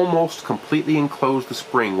almost completely enclose the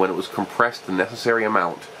spring when it was compressed the necessary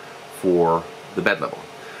amount for the bed level.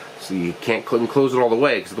 So you can't close it all the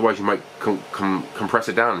way, because otherwise you might compress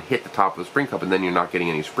it down and hit the top of the spring cup, and then you're not getting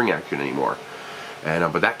any spring action anymore.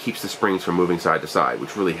 And but that keeps the springs from moving side to side,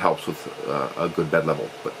 which really helps with a good bed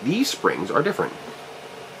level. But these springs are different.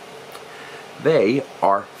 They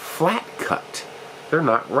are flat cut. They're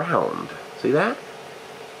not round. See that?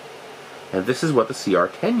 And this is what the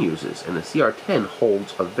CR10 uses, and the CR10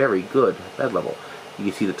 holds a very good bed level. You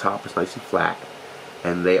can see the top is nice and flat,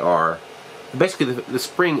 and they are basically the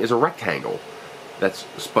spring is a rectangle that's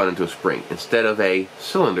spun into a spring instead of a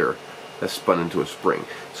cylinder that's spun into a spring.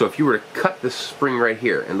 So if you were to cut this spring right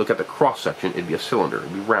here and look at the cross section, it'd be a cylinder.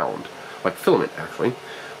 It'd be round, like filament actually.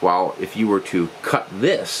 While if you were to cut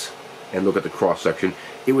this and look at the cross section,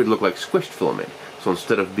 it would look like squished filament. So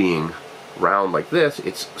instead of being round like this,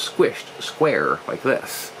 it's squished square like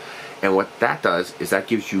this. And what that does is that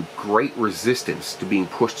gives you great resistance to being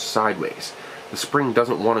pushed sideways. The spring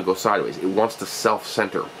doesn't want to go sideways. It wants to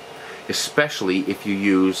self-center. Especially if you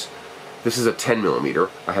use, this is a 10 millimeter.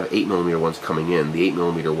 I have 8 millimeter ones coming in. The 8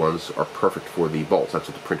 millimeter ones are perfect for the bolts. That's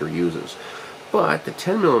what the printer uses. But the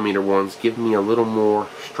 10 millimeter ones give me a little more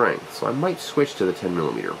strength. So I might switch to the 10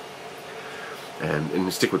 millimeter.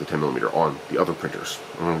 And stick with the 10 millimeter on the other printers.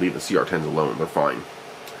 I'm going to leave the CR10s alone. They're fine.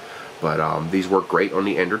 But these work great on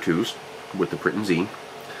the Ender 2s with the Print Z.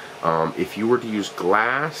 If you were to use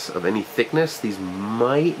glass of any thickness, these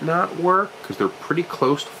might not work because they're pretty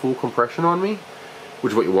close to full compression on me,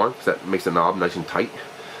 which is what you want because that makes the knob nice and tight.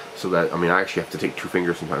 So that, I mean, I actually have to take 2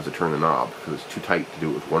 fingers sometimes to turn the knob because it's too tight to do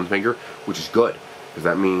it with 1 finger, which is good because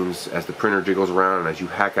that means as the printer jiggles around and as you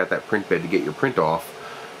hack at that print bed to get your print off,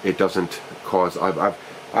 it doesn't cause.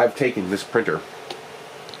 I've taken this printer.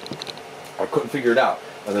 I couldn't figure it out.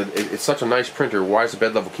 It's such a nice printer. Why does the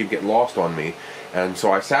bed level keep getting lost on me? And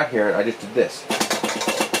so I sat here and I just did this.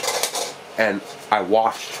 And I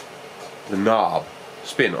watched the knob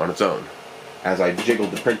spin on its own. As I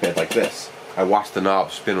jiggled the print bed like this, I watched the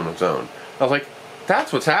knob spin on its own. I was like,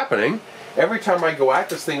 that's what's happening. Every time I go at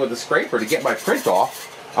this thing with the scraper to get my print off,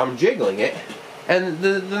 I'm jiggling it, and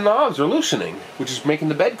the knobs are loosening, which is making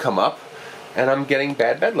the bed come up, and I'm getting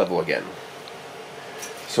bad bed level again.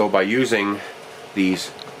 So by using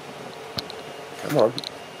these,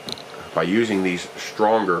 by using these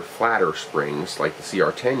stronger, flatter springs like the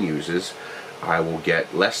CR10 uses, I will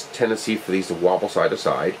get less tendency for these to wobble side to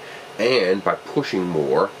side, and by pushing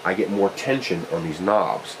more, I get more tension on these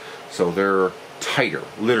knobs. So they're tighter,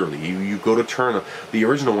 literally. You go to turn them. The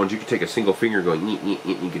original ones, you could take a single finger going,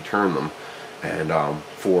 you could turn them. And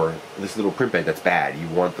for this little print bed, that's bad. You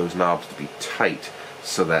want those knobs to be tight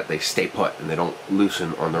so that they stay put and they don't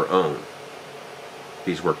loosen on their own.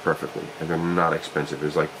 These work perfectly, and they're not expensive.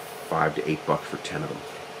 There's like $5 to $8 for 10 of them.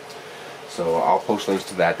 So I'll post links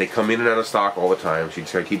to that. They come in and out of stock all the time, so you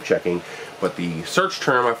just gotta keep checking. But the search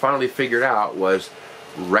term I finally figured out was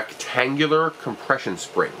rectangular compression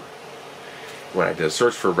spring. When I did a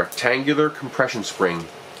search for rectangular compression spring,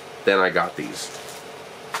 then I got these.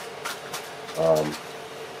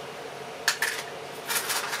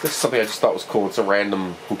 This is something I just thought was cool. It's a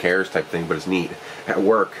random who cares type thing, but it's neat. At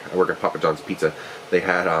work, I work at Papa John's Pizza, they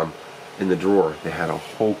had in the drawer, they had a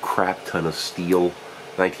whole crap ton of steel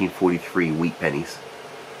 1943 wheat pennies.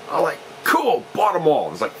 I was like, cool, bought them all.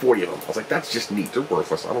 There's like 40 of them. I was like, that's just neat. They're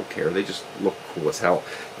worthless. I don't care. They just look cool as hell.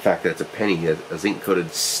 The fact that it's a penny, a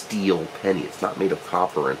zinc-coated steel penny. It's not made of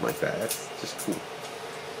copper or anything like that. That's just cool.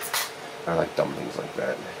 I like dumb things like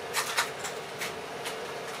that.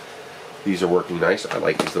 These are working nice. I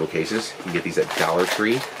like these little cases. You can get these at Dollar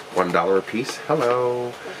Tree, $1 a piece.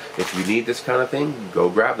 Hello. If you need this kind of thing, go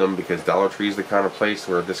grab them, because Dollar Tree is the kind of place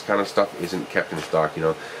where this kind of stuff isn't kept in stock. You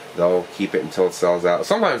know, they'll keep it until it sells out.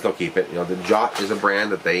 Sometimes they'll keep it. You know, the Jot is a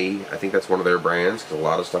brand that I think that's one of their brands, because a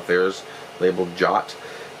lot of stuff there is labeled Jot.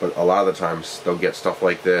 But a lot of the times they'll get stuff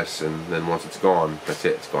like this, and then once it's gone, that's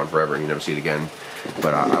it. It's gone forever. You never see it again.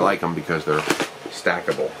 But I like them because they're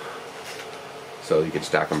stackable. So you can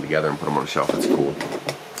stack them together and put them on a shelf. It's cool.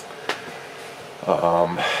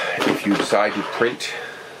 If you decide to print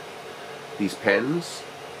these pens,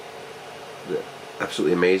 they're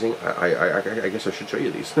absolutely amazing. I guess I should show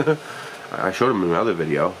you these. I showed them in another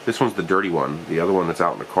video. This one's the dirty one. The other one that's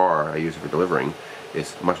out in the car, I use it for delivering,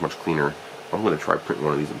 is much cleaner. I'm going to try printing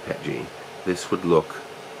one of these in PETG. This would look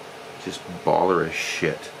just baller as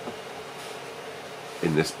shit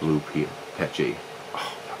in this blue PETG.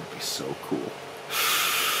 Oh, that would be so cool.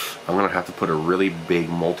 I'm going to have to put a really big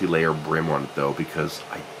multi-layer brim on it though, because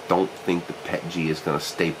I don't think the PETG is going to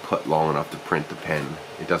stay put long enough to print the pen.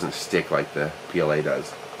 It doesn't stick like the PLA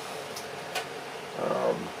does.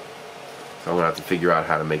 So I'm going to have to figure out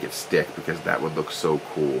how to make it stick, because that would look so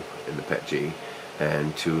cool in the PETG.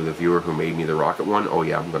 And to the viewer who made me the rocket one, oh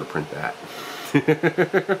yeah, I'm going to print that.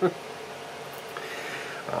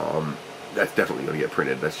 That's definitely going to get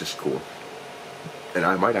printed. That's just cool. And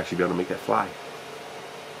I might actually be able to make that fly.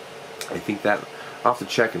 I think that I'll have to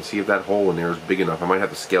check and see if that hole in there is big enough. I might have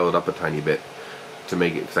to scale it up a tiny bit to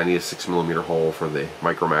make it, because I need a 6mm hole for the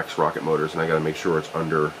Micromax rocket motors, and I got to make sure it's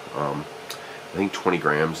under, I think 20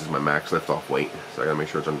 grams is my max liftoff weight, so I got to make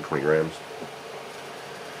sure it's under 20 grams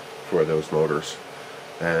for those motors.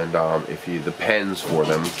 And if you the pens for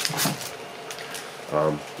them,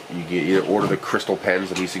 you can either order the crystal pens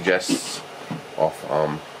that he suggests off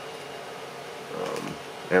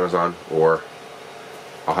Amazon, or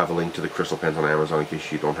I'll have a link to the crystal pens on Amazon in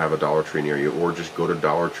case you don't have a Dollar Tree near you, or just go to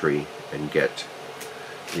Dollar Tree and get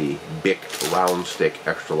the Bic round stick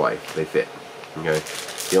extra life. They fit. Okay.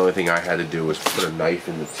 The only thing I had to do was put a knife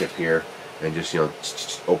in the tip here and just, you know,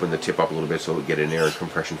 open the tip up a little bit so it would get in there and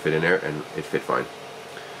compression fit in there, and it fit fine.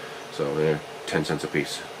 So yeah, 10 cents a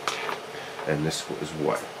piece. And this is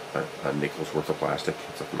what? A nickel's worth of plastic.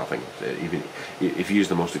 It's like nothing. Even if you use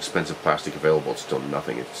the most expensive plastic available, it's still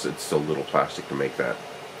nothing. It's still little plastic to make that,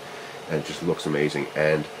 and it just looks amazing.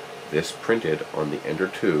 And this printed on the Ender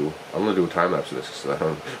 2. I'm going to do a time lapse of this,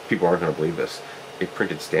 because people aren't going to believe this. It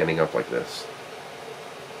printed standing up like this.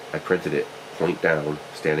 I printed it point down,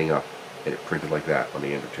 standing up, and it printed like that on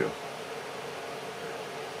the Ender 2.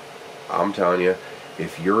 I'm telling you,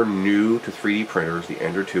 if you're new to 3D printers, the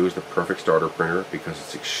Ender 2 is the perfect starter printer, because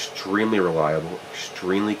it's extremely reliable,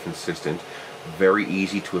 extremely consistent, very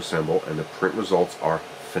easy to assemble, and the print results are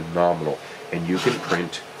phenomenal. And you can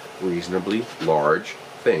print reasonably large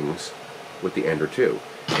things with the Ender 2.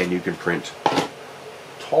 And you can print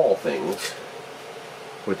tall things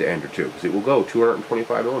with the Ender 2, because it will go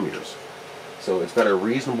 225 millimeters. So it's got a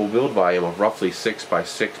reasonable build volume of roughly 6 by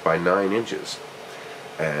 6 by 9 inches.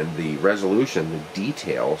 And the resolution, the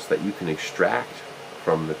details that you can extract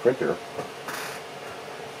from the printer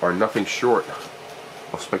are nothing short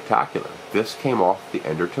of spectacular. This came off the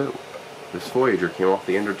Ender 2. This Voyager came off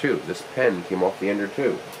the Ender 2. This pen came off the Ender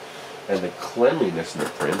 2. And the cleanliness in the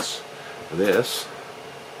prints, this,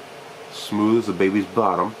 smooth as a baby's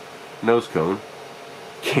bottom, nose cone,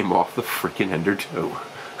 came off the freaking Ender 2.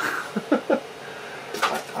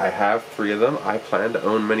 I have 3 of them. I plan to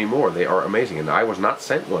own many more. They are amazing. And I was not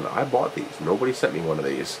sent one. I bought these. Nobody sent me one of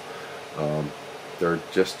these. They're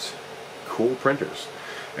just cool printers.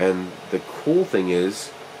 And the cool thing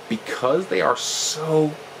is, because they are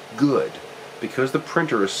so good, because the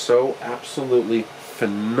printer is so absolutely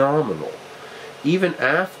phenomenal, even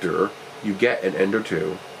after you get an Ender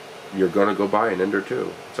 2, you're going to go buy an Ender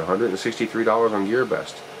 2. It's $163 on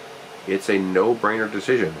GearBest. It's a no-brainer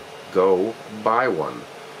decision. Go buy one.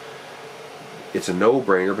 It's a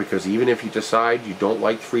no-brainer because even if you decide you don't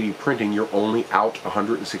like 3D printing, you're only out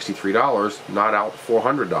 $163, not out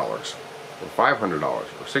 $400 or $500 or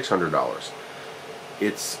 $600.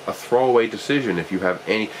 It's a throwaway decision if you have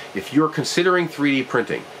any. If you're considering 3D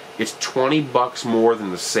printing, it's 20 bucks more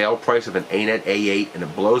than the sale price of an ANET A8, and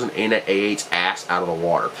it blows an ANET A8's ass out of the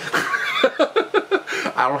water.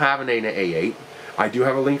 I don't have an ANET A8. I do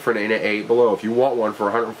have a link for an ANET A8 below if you want one for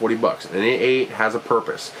 140 bucks. An ANET A8 has a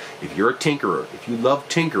purpose. If you're a tinkerer, if you love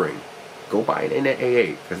tinkering, go buy an ANET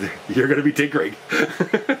A8 because you're going to be tinkering.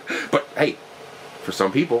 But hey, for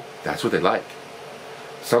some people, that's what they like.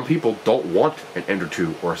 Some people don't want an Ender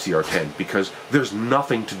 2 or a CR10 because there's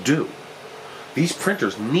nothing to do. These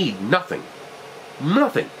printers need nothing.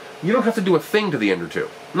 Nothing. You don't have to do a thing to the Ender 2.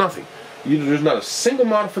 Nothing. There's not a single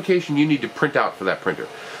modification you need to print out for that printer.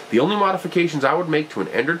 The only modifications I would make to an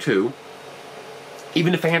Ender 2,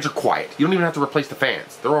 even the fans are quiet. You don't even have to replace the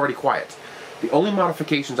fans. They're already quiet. The only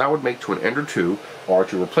modifications I would make to an Ender 2 are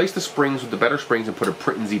to replace the springs with the better springs and put a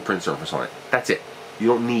Print and Z print surface on it. That's it. You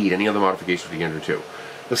don't need any other modifications for the Ender 2.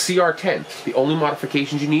 The CR10, the only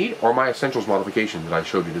modifications you need are my Essentials modification that I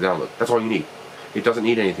showed you to download. That's all you need. It doesn't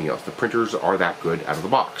need anything else. The printers are that good out of the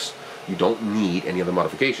box. You don't need any other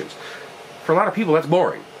modifications. For a lot of people, that's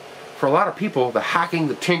boring. For a lot of people, the hacking,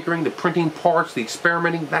 the tinkering, the printing parts, the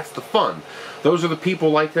experimenting, that's the fun. Those are the people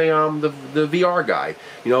like the VR guy.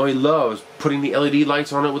 You know, he loves putting the LED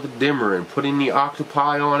lights on it with the dimmer and putting the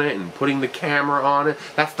octopi on it and putting the camera on it.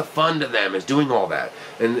 That's the fun to them, is doing all that.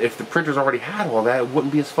 And if the printers already had all that, it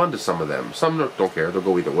wouldn't be as fun to some of them. Some don't care. They'll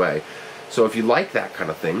go either way. So if you like that kind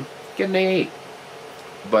of thing, get an A8.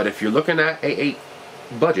 But if you're looking at A8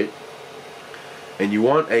 budget, and you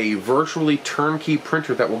want a virtually turnkey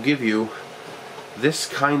printer that will give you this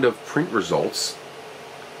kind of print results,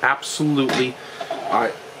 absolutely,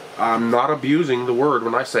 I'm not abusing the word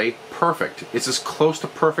when I say perfect. It's as close to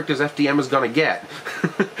perfect as FDM is going to get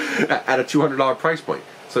at a $200 price point.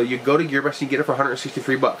 So you go to GearBest and you get it for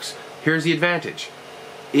 163 bucks. Here's the advantage.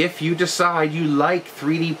 If you decide you like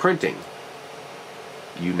 3D printing,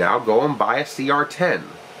 you now go and buy a CR10.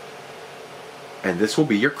 And this will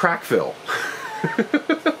be your crack fill.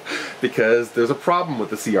 Because there's a problem with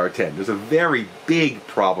the CR10. There's a very big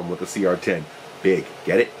problem with the CR10. Big.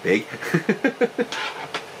 Get it? Big.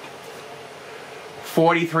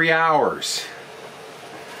 43 hours.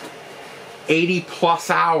 80 plus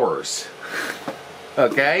hours.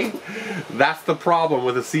 Okay? That's the problem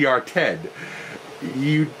with a CR10.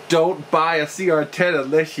 You don't buy a CR10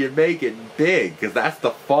 unless you make it big, because that's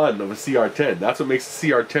the fun of a CR10. That's what makes a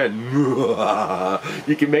CR10.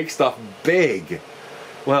 You can make stuff big.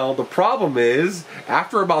 Well, the problem is,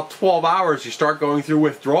 after about 12 hours, you start going through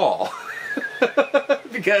withdrawal.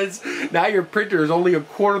 Because now your printer is only a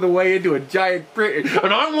quarter of the way into a giant printer,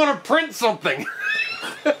 and I want to print something.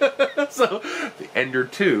 So the Ender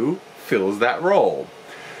 2 fills that role.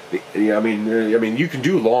 I mean, you can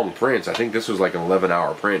do long prints. I think this was like an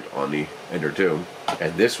 11-hour print on the Ender 2,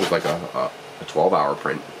 and this was like a 12-hour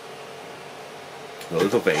print. The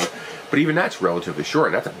Lithophane, but even that's relatively short,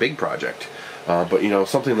 and that's a big project. But you know,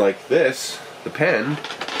 something like this, the pen,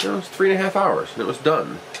 you know, it's 3.5 hours, and it was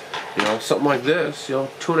done. You know, something like this, you know,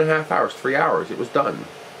 2.5 hours, 3 hours, it was done.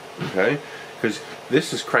 Okay, because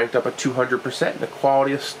this is cranked up at 200%, and the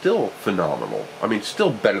quality is still phenomenal. I mean,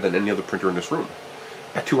 still better than any other printer in this room.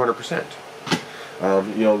 At 200%.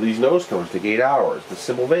 You know, these nose cones take 8 hours. The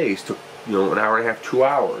Symbol Vase took, you know, 1.5 hours, 2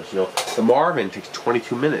 hours. You know, the Marvin takes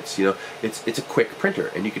 22 minutes. You know, it's a quick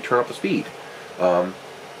printer, and you can turn up the speed. But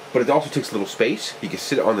it also takes a little space. You can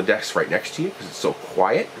sit on the desk right next to you because it's so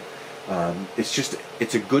quiet.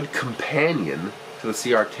 It's a good companion to the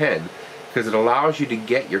CR10 because it allows you to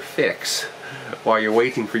get your fix while you're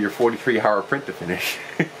waiting for your 43-hour print to finish.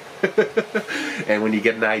 And when you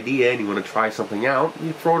get an idea and you want to try something out,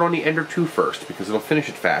 you throw it on the Ender 2 first, because it'll finish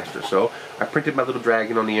it faster. So I printed my little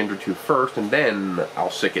dragon on the Ender 2 first, and then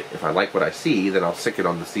I'll sick it. If I like what I see, then I'll sick it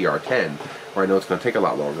on the CR10, where I know it's going to take a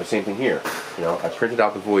lot longer. Same thing here. You know, I printed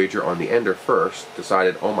out the Voyager on the Ender first,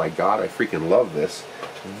 decided, oh my god, I freaking love this.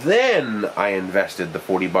 Then I invested the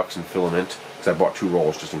 40 bucks in Filament, because I bought 2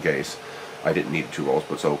 rolls just in case. I didn't need 2 rolls,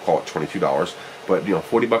 but so call it $22. But, you know,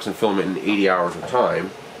 40 bucks in Filament in 80 hours of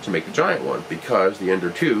time to make the giant one, because the Ender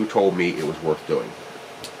 2 told me it was worth doing.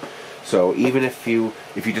 So even if you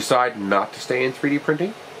decide not to stay in 3D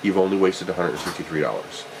printing, you've only wasted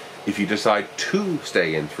 $163. If you decide to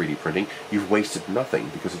stay in 3D printing, you've wasted nothing,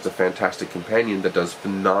 because it's a fantastic companion that does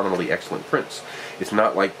phenomenally excellent prints. It's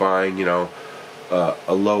not like buying, you know,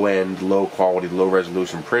 a low-end, low-quality,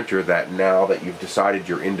 low-resolution printer that now that you've decided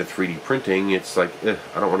you're into 3D printing, it's like,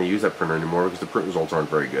 I don't want to use that printer anymore because the print results aren't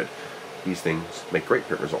very good. These things make great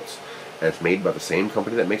print results. And it's made by the same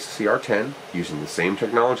company that makes the CR10, using the same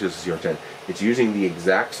technology as the CR10. It's using the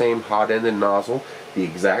exact same hot-ended nozzle, the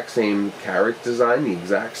exact same carriage design, the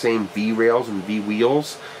exact same V-rails and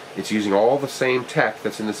V-wheels. It's using all the same tech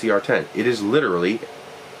that's in the CR10. It is literally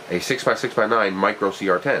a 6x6x9 micro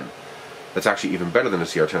CR10. That's actually even better than the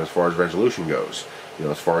CR10 as far as resolution goes. You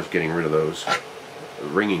know, as far as getting rid of those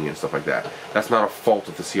ringing and stuff like that. That's not a fault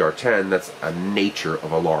of the CR10, that's a nature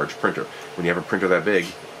of a large printer. When you have a printer that big,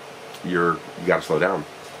 you gotta slow down.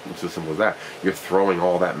 It's as simple as that. You're throwing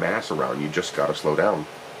all that mass around, you just gotta slow down.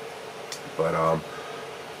 But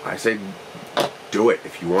I say do it.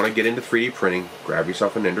 If you want to get into 3D printing, grab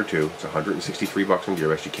yourself an Ender 2. It's 163 bucks on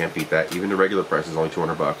GearBest, you can't beat that. Even the regular price is only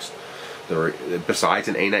 200 bucks. Besides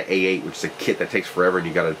an A8, which is a kit that takes forever and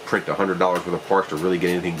you gotta print $100 worth of parts to really get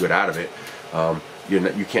anything good out of it,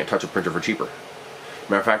 you can't touch a printer for cheaper.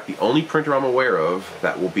 Matter of fact, the only printer I'm aware of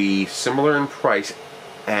that will be similar in price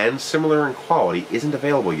and similar in quality isn't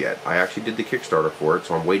available yet. I actually did the Kickstarter for it,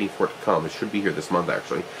 so I'm waiting for it to come. It should be here this month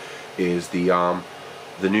actually. Is the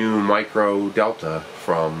new Micro Delta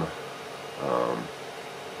from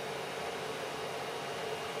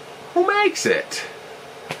who makes it?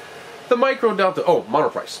 The Micro Delta. Oh,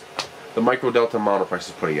 Monoprice. The Micro Delta Monoprice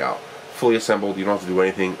is putting out. Fully assembled, you don't have to do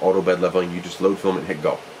anything, auto bed leveling, you just load filament and hit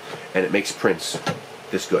go. And it makes prints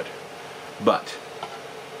this good. But,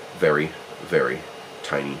 very, very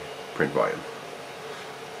tiny print volume.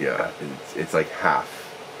 Yeah, it's like half,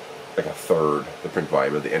 like a third the print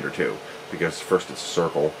volume of the Ender 2. Because first it's a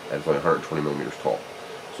circle, and it's only 120 millimeters tall.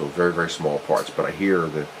 So very, very small parts. But I hear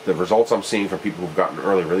the results I'm seeing from people who've gotten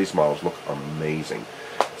early release models look amazing.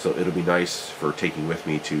 So it'll be nice for taking with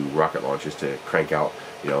me to rocket launches to crank out,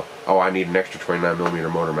 you know, oh, I need an extra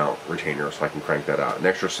 29mm motor mount retainer so I can crank that out. An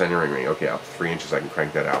extra centering ring, okay, up to 3 inches I can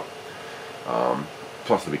crank that out.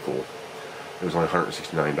 Plus it'll be cool. It was only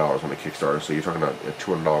 $169 on the Kickstarter, so you're talking about a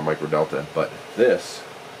 $200 Micro Delta. But this,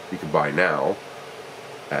 you can buy now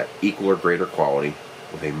at equal or greater quality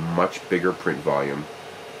with a much bigger print volume.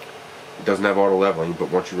 It doesn't have auto leveling,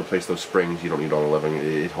 but once you replace those springs, you don't need auto leveling.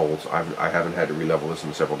 It holds. I haven't had to re-level this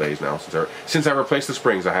in several days now. Since I replaced the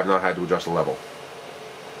springs, I have not had to adjust the level.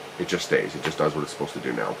 It just stays. It just does what it's supposed to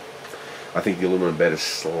do now. I think the aluminum bed is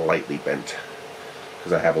slightly bent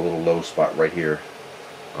because I have a little low spot right here,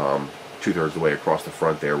 2/3 of the way across the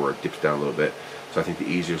front there where it dips down a little bit. So I think the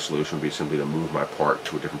easiest solution would be simply to move my part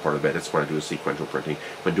to a different part of the bed. That's when I do the sequential printing.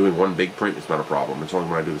 When doing one big print, it's not a problem. It's only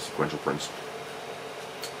when I do the sequential prints.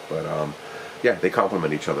 But yeah, they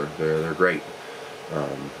complement each other. They're great.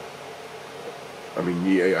 I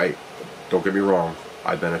mean, I don't get me wrong.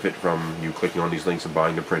 I benefit from you clicking on these links and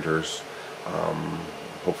buying the printers.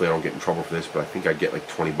 Hopefully I don't get in trouble for this, but I think I get like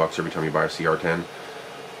 20 bucks every time you buy a CR10.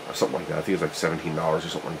 Something like that. I think it's like $17 or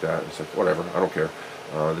something like that. It's like, whatever, I don't care.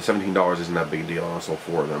 The $17 isn't that big a deal. I sell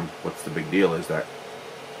 4 of them. What's the big deal is that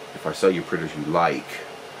if I sell you printers you like,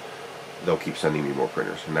 they'll keep sending me more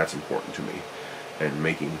printers, and that's important to me. And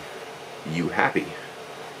making you happy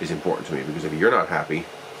is important to me, because if you're not happy,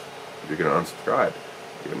 you're going to unsubscribe.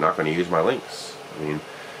 You're not going to use my links.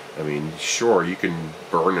 I mean, sure, you can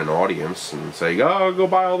burn an audience and say, oh, go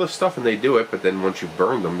buy all this stuff, and they do it, but then once you've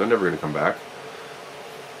burned them, they're never going to come back.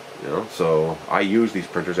 You know, so I use these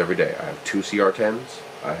printers every day. I have 2 CR10s,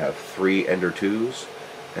 I have 3 Ender 2s,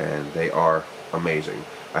 and they are amazing.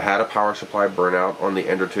 I had a power supply burnout on the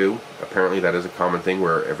Ender 2. Apparently that is a common thing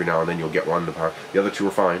where every now and then you'll get one. The other 2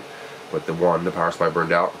 are fine, but the power supply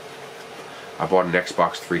burned out. I bought an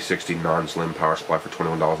Xbox 360 non-slim power supply for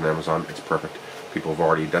 $21 on Amazon. It's perfect. People have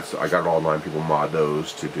already, I got it all online. People mod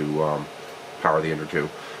those to do power the Ender 2.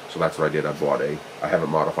 So that's what I did. I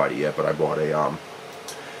haven't modified it yet, but I bought a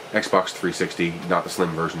Xbox 360, not the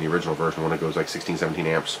slim version, the original version, one that goes like 16, 17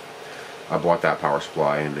 amps. I bought that power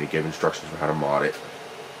supply, and they gave instructions for how to mod it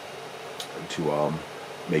to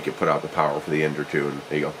make it put out the power for the Ender 2, and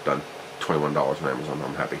there you go, done. $21 on Amazon,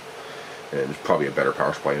 I'm happy. And it's probably a better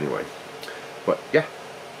power supply anyway. But yeah,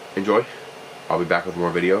 enjoy. I'll be back with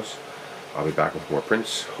more videos. I'll be back with more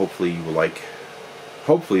prints. Hopefully you will like,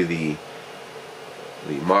 hopefully the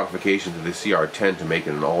modifications of the CR10 to make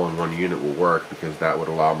it an all-in-one unit will work, because that would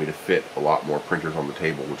allow me to fit a lot more printers on the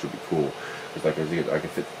table, which would be cool. Because like I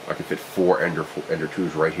could fit 4 Ender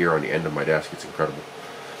 2s right here on the end of my desk. It's incredible.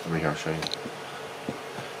 Let me show you.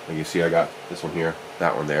 Like you see, I got this one here,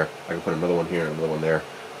 that one there. I can put another one here and another one there.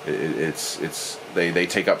 They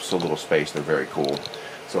take up so little space. They're very cool.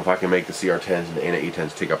 So if I can make the CR10s and the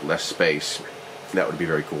ANA-E10s take up less space, that would be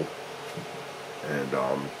very cool. And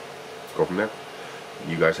go from there.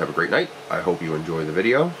 You guys have a great night. I hope you enjoy the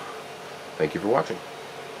video. Thank you for watching.